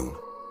afternoon.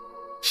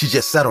 She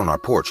just sat on our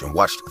porch and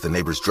watched the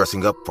neighbors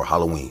dressing up for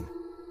Halloween.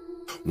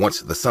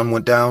 Once the sun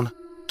went down,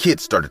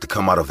 kids started to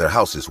come out of their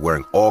houses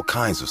wearing all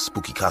kinds of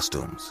spooky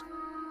costumes.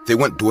 They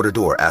went door to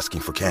door asking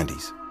for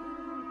candies.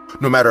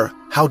 No matter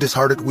how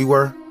disheartened we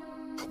were,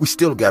 we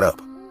still got up,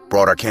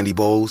 brought our candy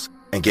bowls,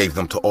 and gave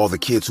them to all the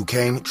kids who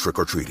came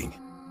trick-or-treating.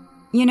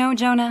 You know,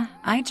 Jonah,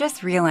 I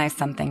just realized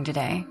something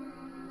today.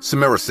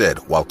 Samara said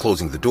while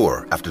closing the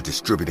door after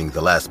distributing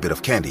the last bit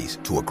of candies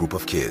to a group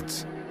of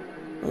kids.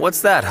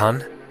 What's that,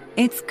 hon?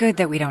 It's good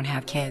that we don't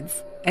have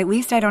kids. At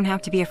least I don't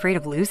have to be afraid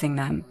of losing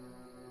them.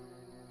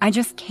 I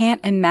just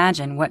can't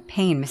imagine what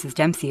pain Mrs.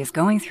 Dempsey is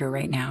going through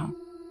right now.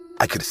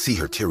 I could see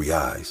her teary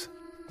eyes.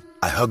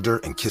 I hugged her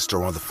and kissed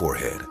her on the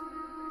forehead.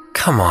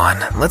 Come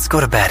on, let's go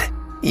to bed.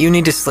 You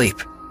need to sleep.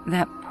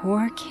 That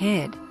poor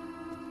kid.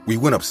 We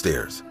went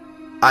upstairs.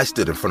 I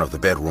stood in front of the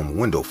bedroom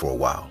window for a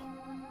while.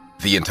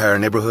 The entire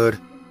neighborhood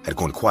had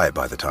gone quiet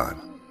by the time.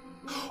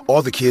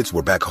 All the kids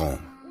were back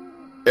home.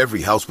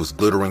 Every house was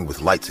glittering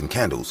with lights and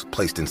candles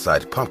placed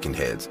inside pumpkin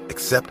heads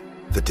except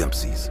the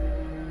Dempseys.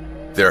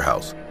 Their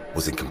house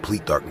was in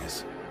complete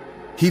darkness.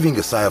 Heaving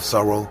a sigh of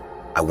sorrow,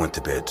 I went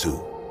to bed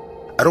too.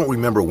 I don't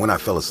remember when I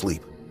fell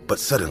asleep, but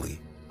suddenly,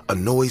 a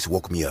noise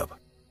woke me up.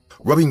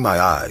 Rubbing my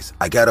eyes,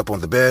 I got up on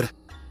the bed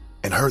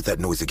and heard that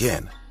noise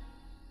again.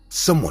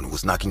 Someone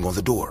was knocking on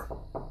the door.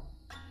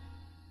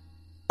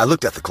 I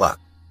looked at the clock.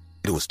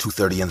 It was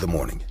 2:30 in the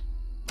morning.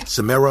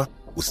 Samara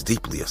was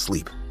deeply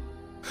asleep.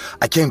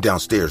 I came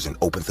downstairs and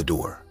opened the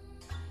door.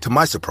 To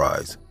my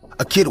surprise,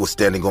 a kid was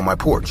standing on my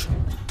porch.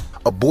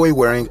 A boy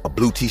wearing a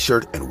blue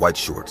t-shirt and white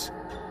shorts.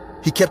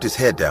 He kept his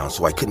head down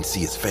so I couldn't see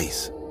his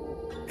face.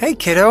 Hey,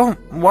 kiddo.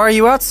 Why are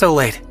you out so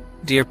late?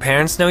 Do your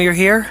parents know you're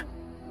here?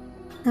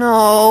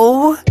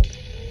 No.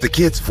 The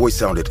kid's voice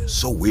sounded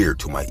so weird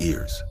to my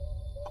ears.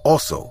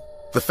 Also,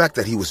 the fact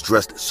that he was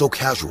dressed so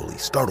casually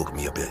startled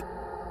me a bit.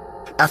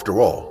 After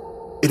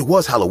all, it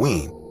was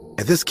Halloween,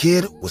 and this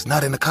kid was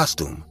not in a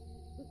costume.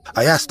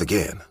 I asked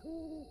again.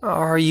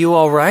 Are you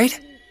all right?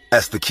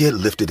 As the kid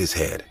lifted his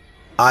head,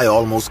 I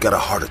almost got a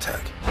heart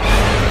attack.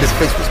 His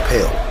face was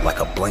pale like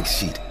a blank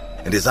sheet,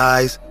 and his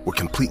eyes were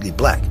completely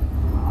black,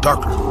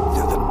 darker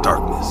than the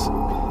darkness.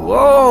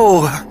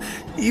 Whoa!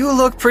 You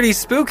look pretty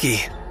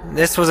spooky.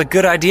 This was a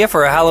good idea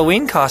for a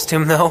Halloween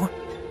costume, though.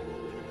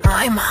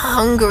 I'm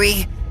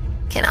hungry.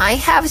 Can I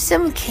have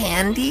some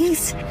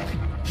candies?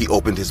 He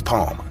opened his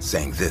palm,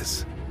 saying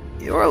this.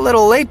 You're a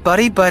little late,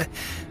 buddy, but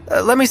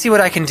let me see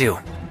what I can do.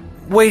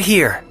 Wait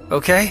here,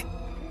 okay?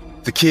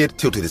 The kid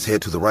tilted his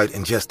head to the right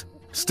and just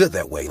stood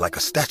that way like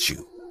a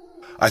statue.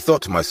 I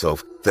thought to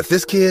myself that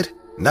this kid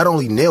not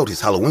only nailed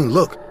his Halloween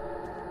look,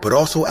 but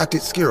also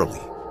acted scarily.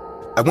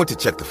 I went to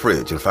check the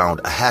fridge and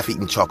found a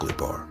half-eaten chocolate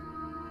bar.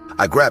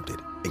 I grabbed it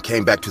and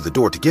came back to the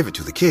door to give it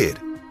to the kid,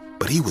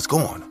 but he was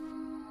gone.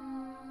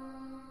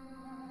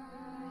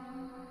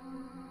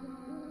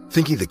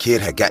 Thinking the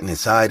kid had gotten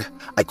inside,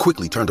 I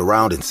quickly turned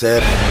around and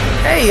said,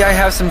 Hey, I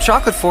have some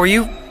chocolate for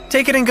you.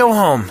 Take it and go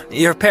home.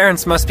 Your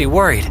parents must be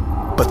worried.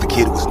 But the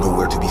kid was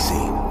nowhere to be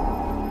seen.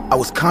 I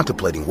was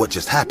contemplating what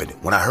just happened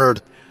when I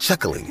heard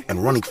chuckling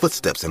and running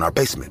footsteps in our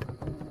basement.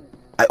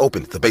 I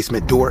opened the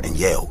basement door and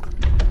yelled,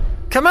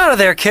 Come out of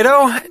there,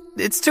 kiddo.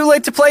 It's too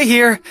late to play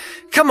here.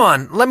 Come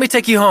on, let me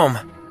take you home.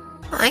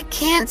 I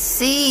can't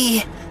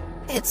see.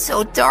 It's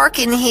so dark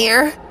in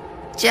here.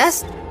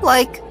 Just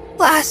like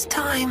last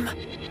time.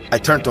 I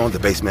turned on the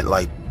basement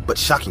light, but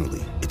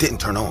shockingly, it didn't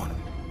turn on.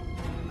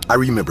 I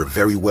remember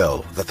very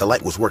well that the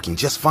light was working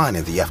just fine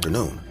in the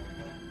afternoon.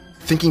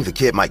 Thinking the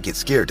kid might get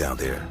scared down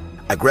there,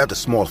 I grabbed a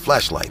small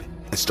flashlight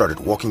and started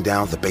walking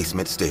down the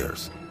basement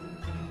stairs.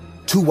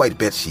 2 white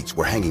bed sheets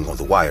were hanging on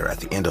the wire at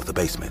the end of the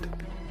basement.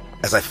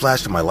 As I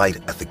flashed my light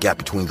at the gap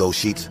between those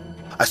sheets,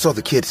 I saw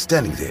the kid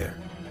standing there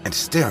and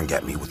staring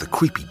at me with a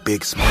creepy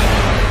big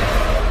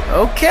smile.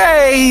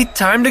 Okay,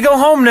 time to go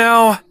home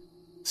now.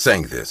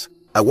 Saying this,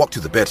 I walked to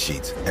the bed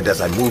sheets, and as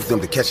I moved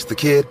them to catch the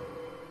kid,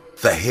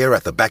 the hair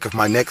at the back of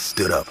my neck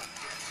stood up.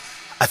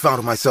 I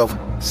found myself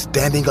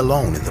standing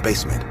alone in the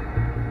basement.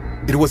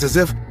 It was as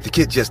if the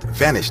kid just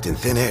vanished in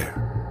thin air.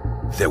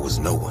 There was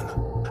no one.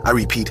 I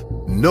repeat,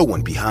 no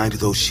one behind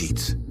those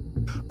sheets.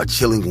 A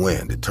chilling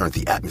wind turned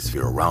the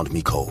atmosphere around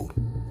me cold.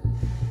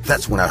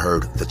 That's when I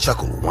heard the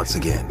chuckle once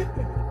again.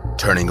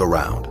 Turning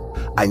around,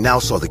 I now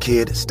saw the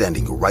kid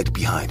standing right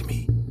behind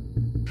me.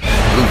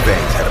 Blue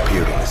veins had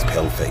appeared on his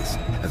pale face,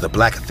 and the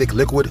black, thick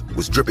liquid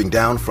was dripping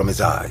down from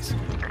his eyes.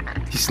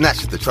 He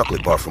snatched the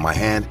chocolate bar from my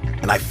hand,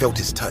 and I felt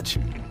his touch.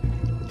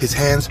 His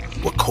hands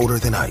were colder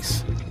than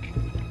ice.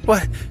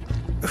 What?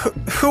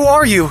 Who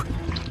are you?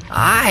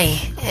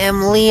 I am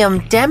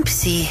Liam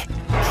Dempsey.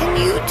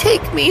 Can you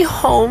take me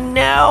home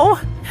now?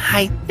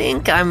 I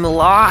think I'm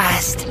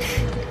lost.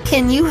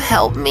 Can you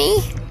help me?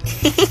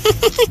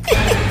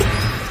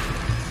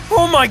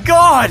 Oh my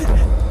God!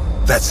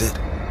 That's it.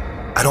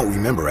 I don't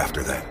remember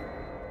after that.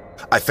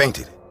 I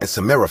fainted, and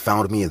Samara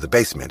found me in the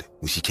basement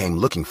when she came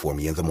looking for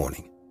me in the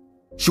morning.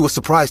 She was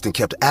surprised and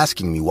kept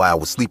asking me why I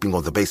was sleeping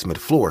on the basement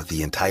floor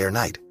the entire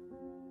night.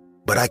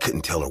 But I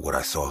couldn't tell her what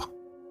I saw.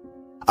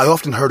 I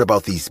often heard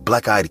about these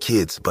black-eyed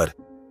kids, but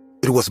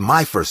it was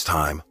my first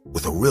time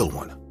with a real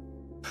one.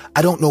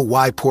 I don't know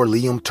why poor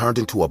Liam turned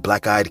into a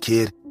black-eyed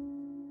kid,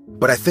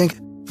 but I think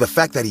the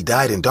fact that he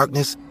died in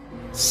darkness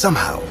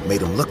somehow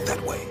made him look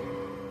that way.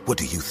 What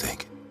do you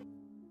think?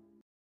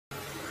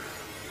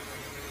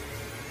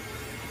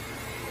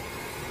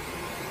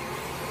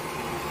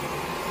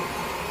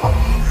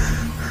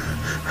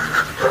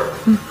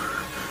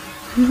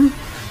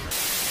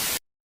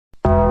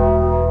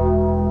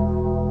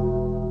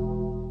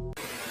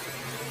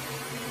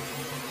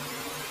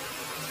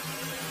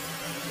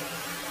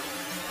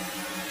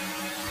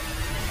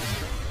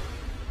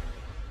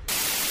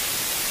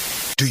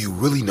 Do you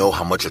really know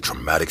how much a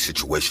traumatic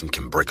situation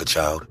can break a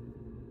child?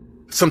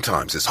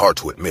 Sometimes it's hard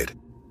to admit,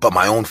 but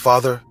my own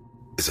father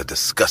is a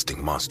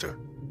disgusting monster.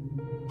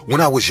 When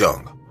I was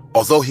young,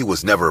 although he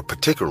was never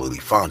particularly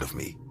fond of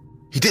me,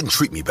 he didn't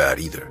treat me bad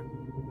either.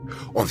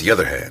 On the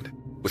other hand,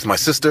 with my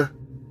sister,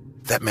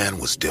 that man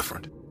was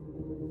different.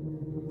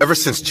 Ever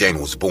since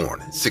Jane was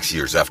born, 6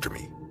 years after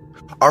me,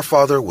 our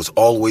father was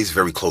always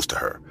very close to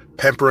her,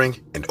 pampering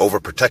and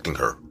overprotecting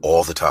her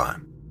all the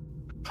time.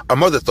 Our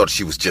mother thought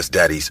she was just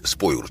Daddy's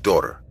spoiled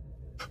daughter.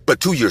 But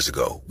 2 years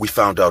ago, we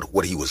found out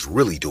what he was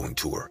really doing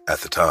to her at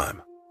the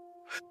time.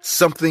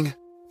 Something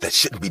that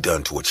shouldn't be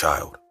done to a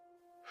child.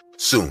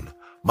 Soon,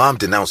 Mom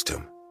denounced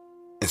him,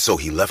 and so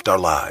he left our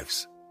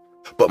lives.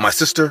 But my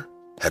sister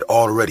had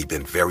already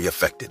been very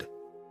affected.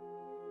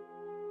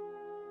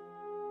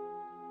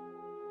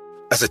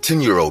 As a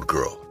 10-year-old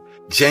girl,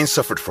 Jane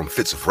suffered from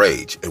fits of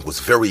rage and was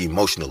very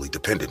emotionally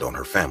dependent on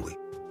her family.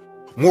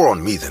 More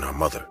on me than our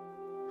mother.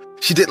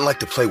 She didn't like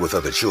to play with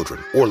other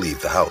children or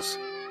leave the house.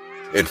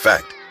 In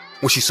fact,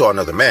 when she saw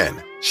another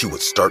man, she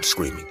would start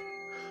screaming.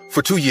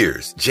 For 2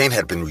 years, Jane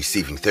had been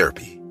receiving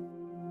therapy.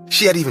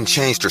 She had even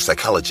changed her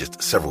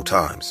psychologist several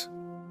times.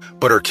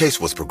 But her case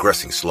was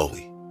progressing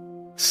slowly.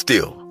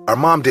 Still, our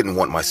mom didn't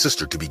want my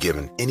sister to be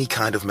given any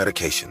kind of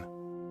medication.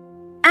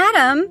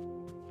 Adam!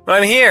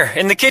 I'm here,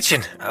 in the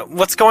kitchen.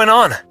 What's going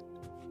on?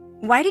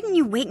 Why didn't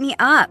you wake me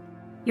up?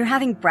 You're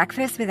having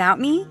breakfast without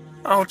me?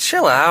 Oh,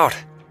 chill out.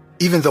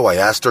 Even though I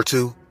asked her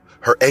to,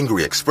 her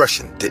angry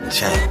expression didn't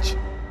change.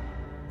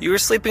 You were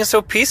sleeping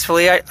so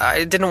peacefully,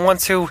 I didn't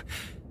want to...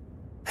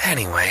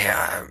 Anyway,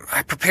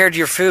 I prepared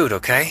your food,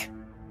 okay?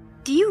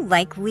 Do you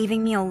like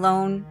leaving me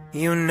alone?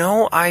 You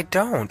know I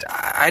don't.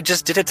 I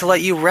just did it to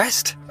let you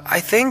rest,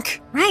 I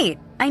think. Right.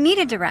 I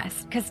needed to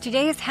rest, because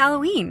today is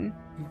Halloween.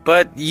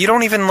 But you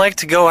don't even like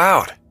to go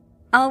out.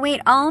 I'll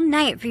wait all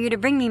night for you to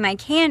bring me my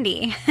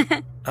candy.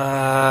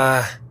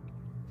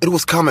 It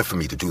was common for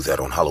me to do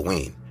that on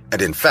Halloween,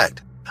 and in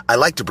fact, I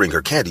liked to bring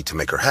her candy to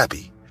make her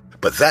happy.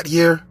 But that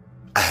year,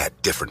 I had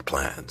different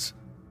plans.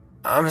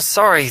 I'm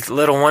sorry,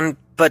 little one,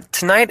 but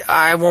tonight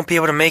I won't be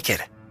able to make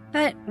it.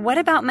 But what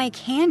about my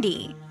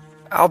candy?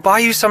 I'll buy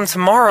you some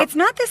tomorrow. It's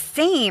not the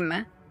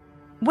same.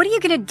 What are you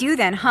gonna do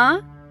then,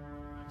 huh?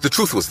 The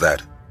truth was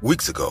that,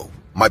 weeks ago,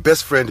 my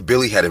best friend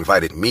Billy had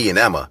invited me and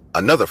Emma,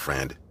 another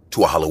friend,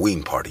 to a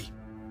Halloween party.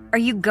 Are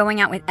you going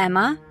out with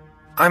Emma?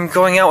 I'm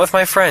going out with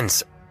my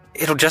friends.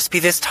 It'll just be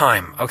this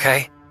time,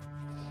 okay?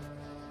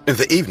 In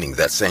the evening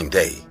that same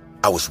day,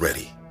 I was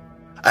ready.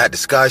 I had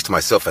disguised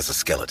myself as a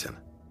skeleton.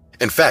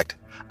 In fact,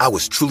 I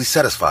was truly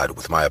satisfied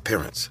with my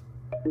appearance.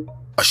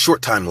 A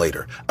short time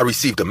later, I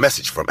received a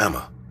message from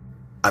Emma.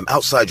 "I'm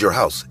outside your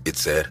house," it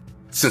said,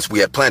 since we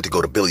had planned to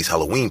go to Billy's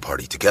Halloween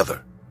party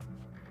together.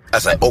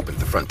 As I opened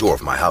the front door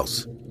of my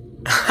house.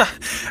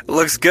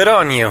 Looks good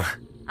on you.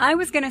 I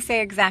was gonna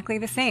say exactly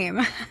the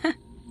same.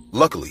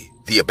 Luckily,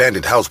 the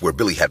abandoned house where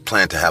Billy had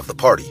planned to have the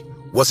party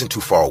wasn't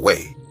too far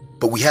away,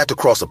 but we had to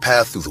cross a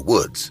path through the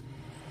woods.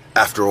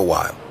 After a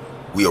while,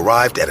 we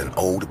arrived at an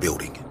old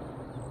building.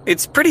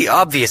 It's pretty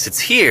obvious it's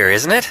here,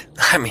 isn't it?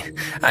 I mean,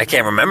 I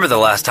can't remember the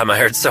last time I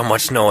heard so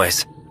much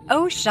noise.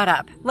 Oh, shut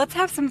up. Let's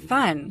have some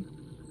fun.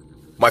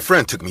 My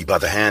friend took me by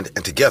the hand,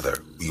 and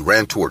together, we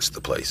ran towards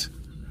the place.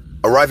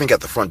 Arriving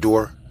at the front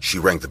door, she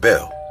rang the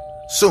bell.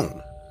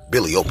 Soon,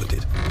 Billy opened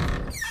it.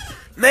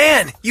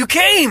 Man, you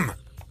came!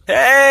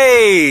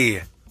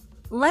 Hey!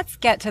 Let's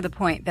get to the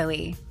point,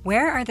 Billy.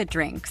 Where are the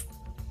drinks?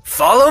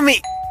 Follow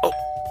me! Oh.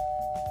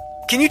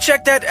 Can you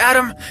check that,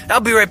 Adam? I'll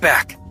be right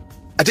back.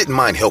 I didn't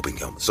mind helping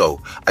him,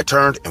 so I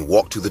turned and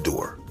walked to the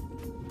door.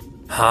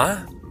 Huh?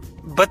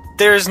 But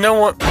there's no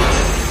one...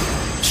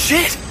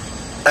 Shit!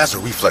 As a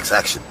reflex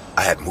action,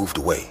 I had moved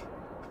away.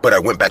 But I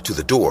went back to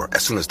the door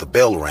as soon as the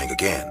bell rang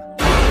again.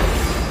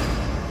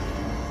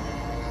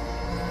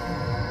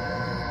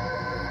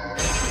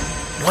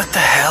 What the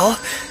hell?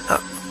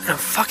 A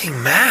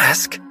fucking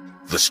mask?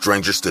 The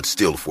stranger stood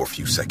still for a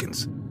few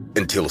seconds,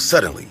 until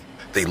suddenly,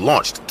 they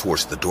launched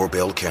towards the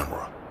doorbell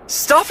camera.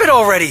 Stop it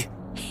already!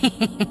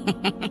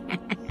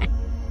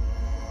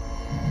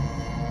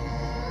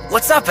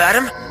 What's up,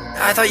 Adam?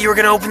 I thought you were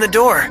gonna open the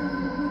door.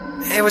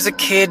 It was a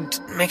kid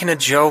making a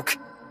joke.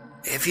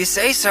 If you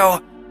say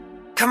so.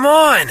 Come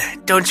on,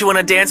 don't you want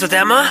to dance with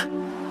Emma?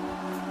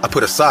 I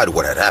put aside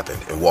what had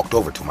happened and walked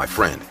over to my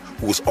friend,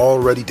 who was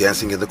already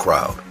dancing in the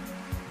crowd.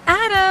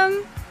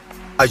 Adam!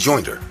 I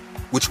joined her,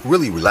 which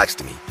really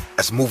relaxed me,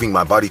 as moving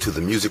my body to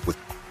the music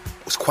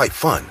was quite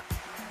fun,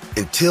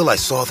 until I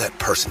saw that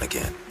person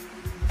again.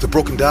 The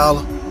broken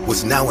doll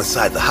was now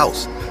inside the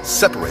house,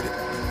 separated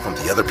from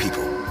the other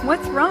people.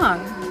 What's wrong?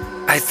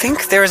 I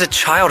think there is a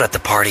child at the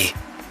party.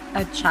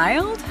 A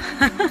child?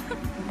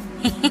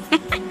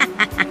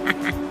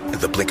 In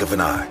the blink of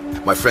an eye,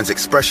 my friend's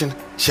expression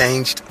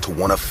changed to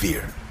one of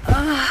fear.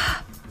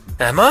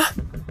 Emma?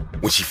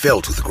 When she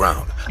fell to the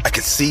ground, I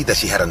could see that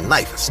she had a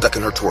knife stuck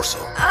in her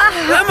torso.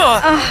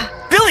 Emma!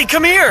 Billy,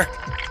 come here!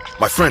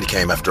 My friend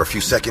came after a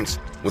few seconds,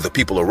 when the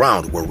people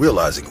around were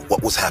realizing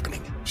what was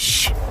happening.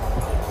 Shh!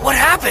 What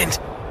happened?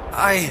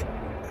 I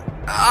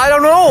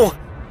don't know!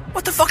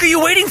 What the fuck are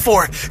you waiting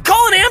for?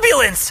 Call an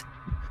ambulance!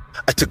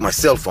 I took my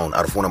cell phone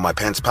out of one of my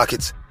pants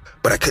pockets,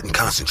 but I couldn't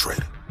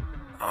concentrate.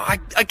 I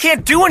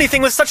can't do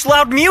anything with such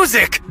loud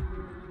music!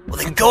 Well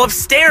then go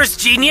upstairs,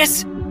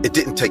 genius! It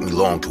didn't take me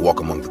long to walk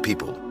among the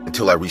people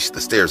until I reached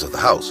the stairs of the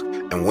house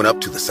and went up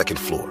to the second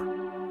floor.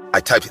 I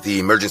typed the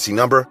emergency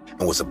number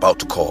and was about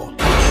to call.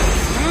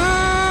 Adam.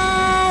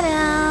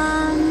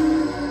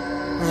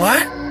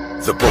 What?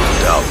 The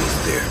broken doll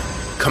was there,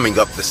 coming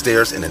up the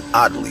stairs in an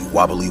oddly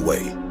wobbly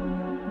way.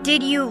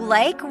 Did you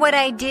like what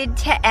I did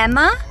to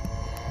Emma?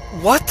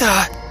 What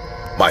the?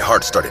 My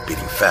heart started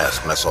beating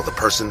fast when I saw the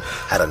person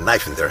had a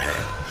knife in their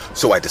hand,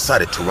 so I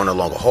decided to run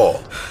along a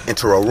hall,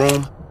 enter a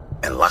room,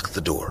 and lock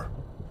the door.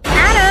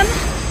 Adam!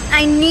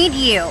 I need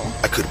you.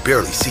 I could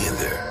barely see in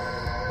there.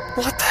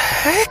 What the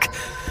heck?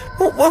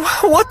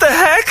 What the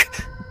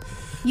heck?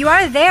 You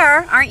are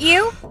there, aren't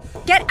you?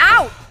 Get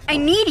out! I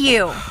need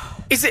you.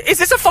 Is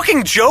this a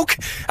fucking joke?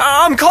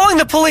 I'm calling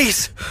the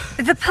police.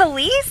 The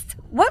police?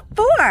 What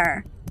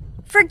for?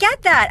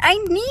 Forget that. I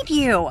need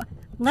you.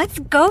 Let's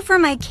go for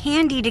my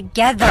candy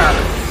together.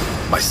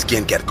 My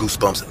skin got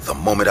goosebumps the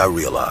moment I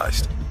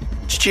realized.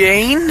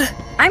 Jane?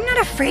 I'm not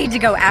afraid to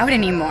go out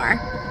anymore.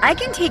 I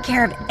can take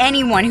care of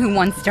anyone who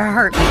wants to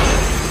hurt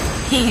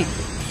me.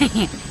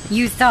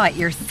 You saw it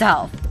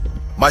yourself.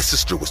 My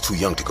sister was too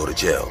young to go to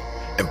jail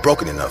and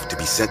broken enough to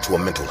be sent to a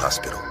mental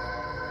hospital.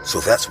 So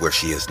that's where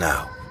she is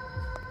now.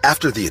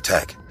 After the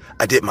attack,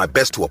 I did my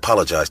best to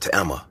apologize to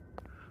Emma,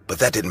 but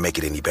that didn't make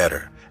it any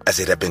better, as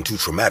it had been too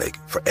traumatic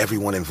for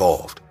everyone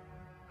involved.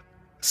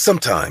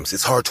 Sometimes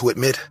it's hard to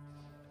admit,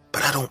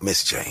 but I don't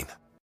miss Jane.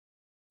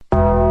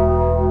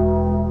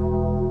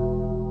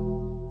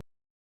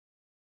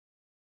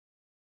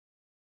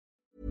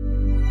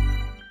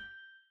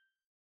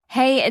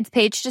 Hey, it's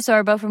Paige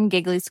DeSorbo from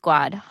Giggly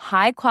Squad.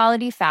 High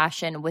quality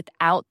fashion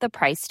without the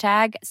price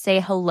tag. Say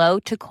hello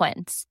to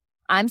Quince.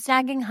 I'm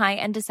snagging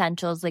high-end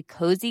essentials like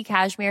cozy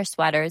cashmere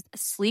sweaters,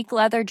 sleek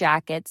leather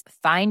jackets,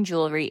 fine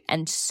jewelry,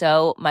 and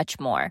so much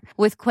more.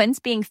 With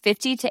Quince being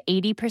 50 to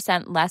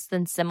 80% less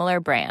than similar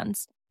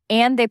brands.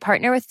 And they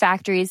partner with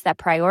factories that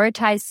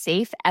prioritize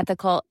safe,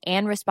 ethical,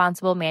 and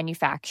responsible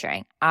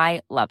manufacturing.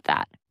 I love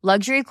that.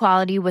 Luxury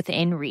quality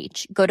within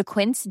reach. Go to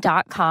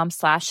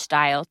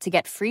quince.com/style to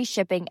get free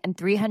shipping and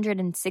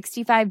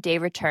 365-day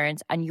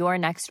returns on your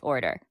next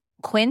order.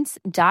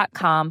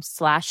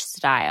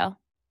 Quince.com/style.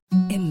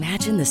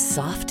 Imagine the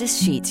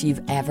softest sheets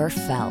you've ever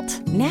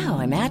felt. Now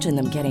imagine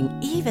them getting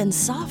even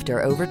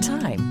softer over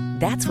time.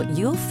 That's what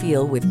you'll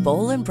feel with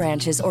Boll &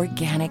 Branch's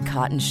organic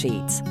cotton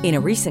sheets. In a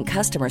recent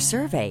customer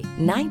survey,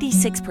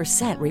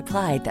 96%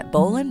 replied that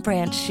Boll &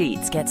 Branch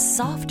sheets get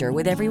softer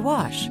with every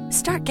wash.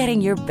 Start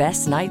getting your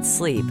best night's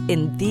sleep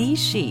in these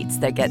sheets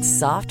that get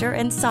softer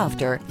and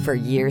softer for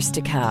years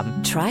to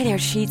come. Try their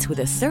sheets with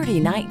a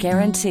 30-night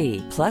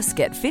guarantee. Plus,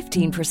 get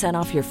 15%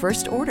 off your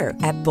first order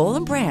at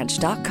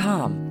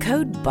bollandbranch.com.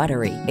 Code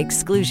BUTTERY.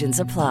 Exclusions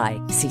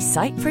apply. See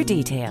site for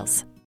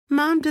details.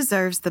 Mom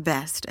deserves the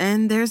best,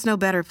 and there's no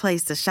better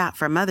place to shop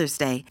for Mother's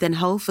Day than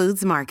Whole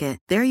Foods Market.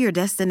 They're your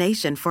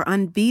destination for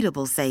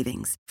unbeatable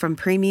savings, from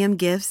premium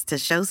gifts to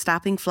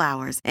show-stopping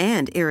flowers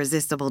and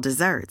irresistible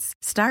desserts.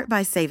 Start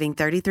by saving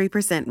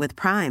 33% with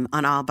Prime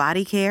on all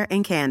body care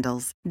and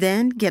candles.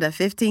 Then get a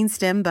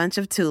 15-stem bunch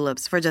of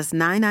tulips for just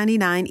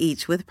 $9.99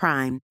 each with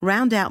Prime.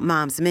 Round out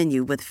Mom's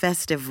menu with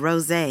festive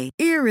rosé,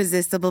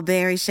 irresistible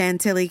berry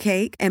chantilly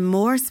cake, and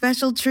more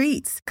special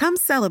treats. Come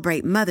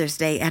celebrate Mother's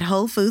Day at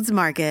Whole Foods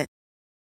Market.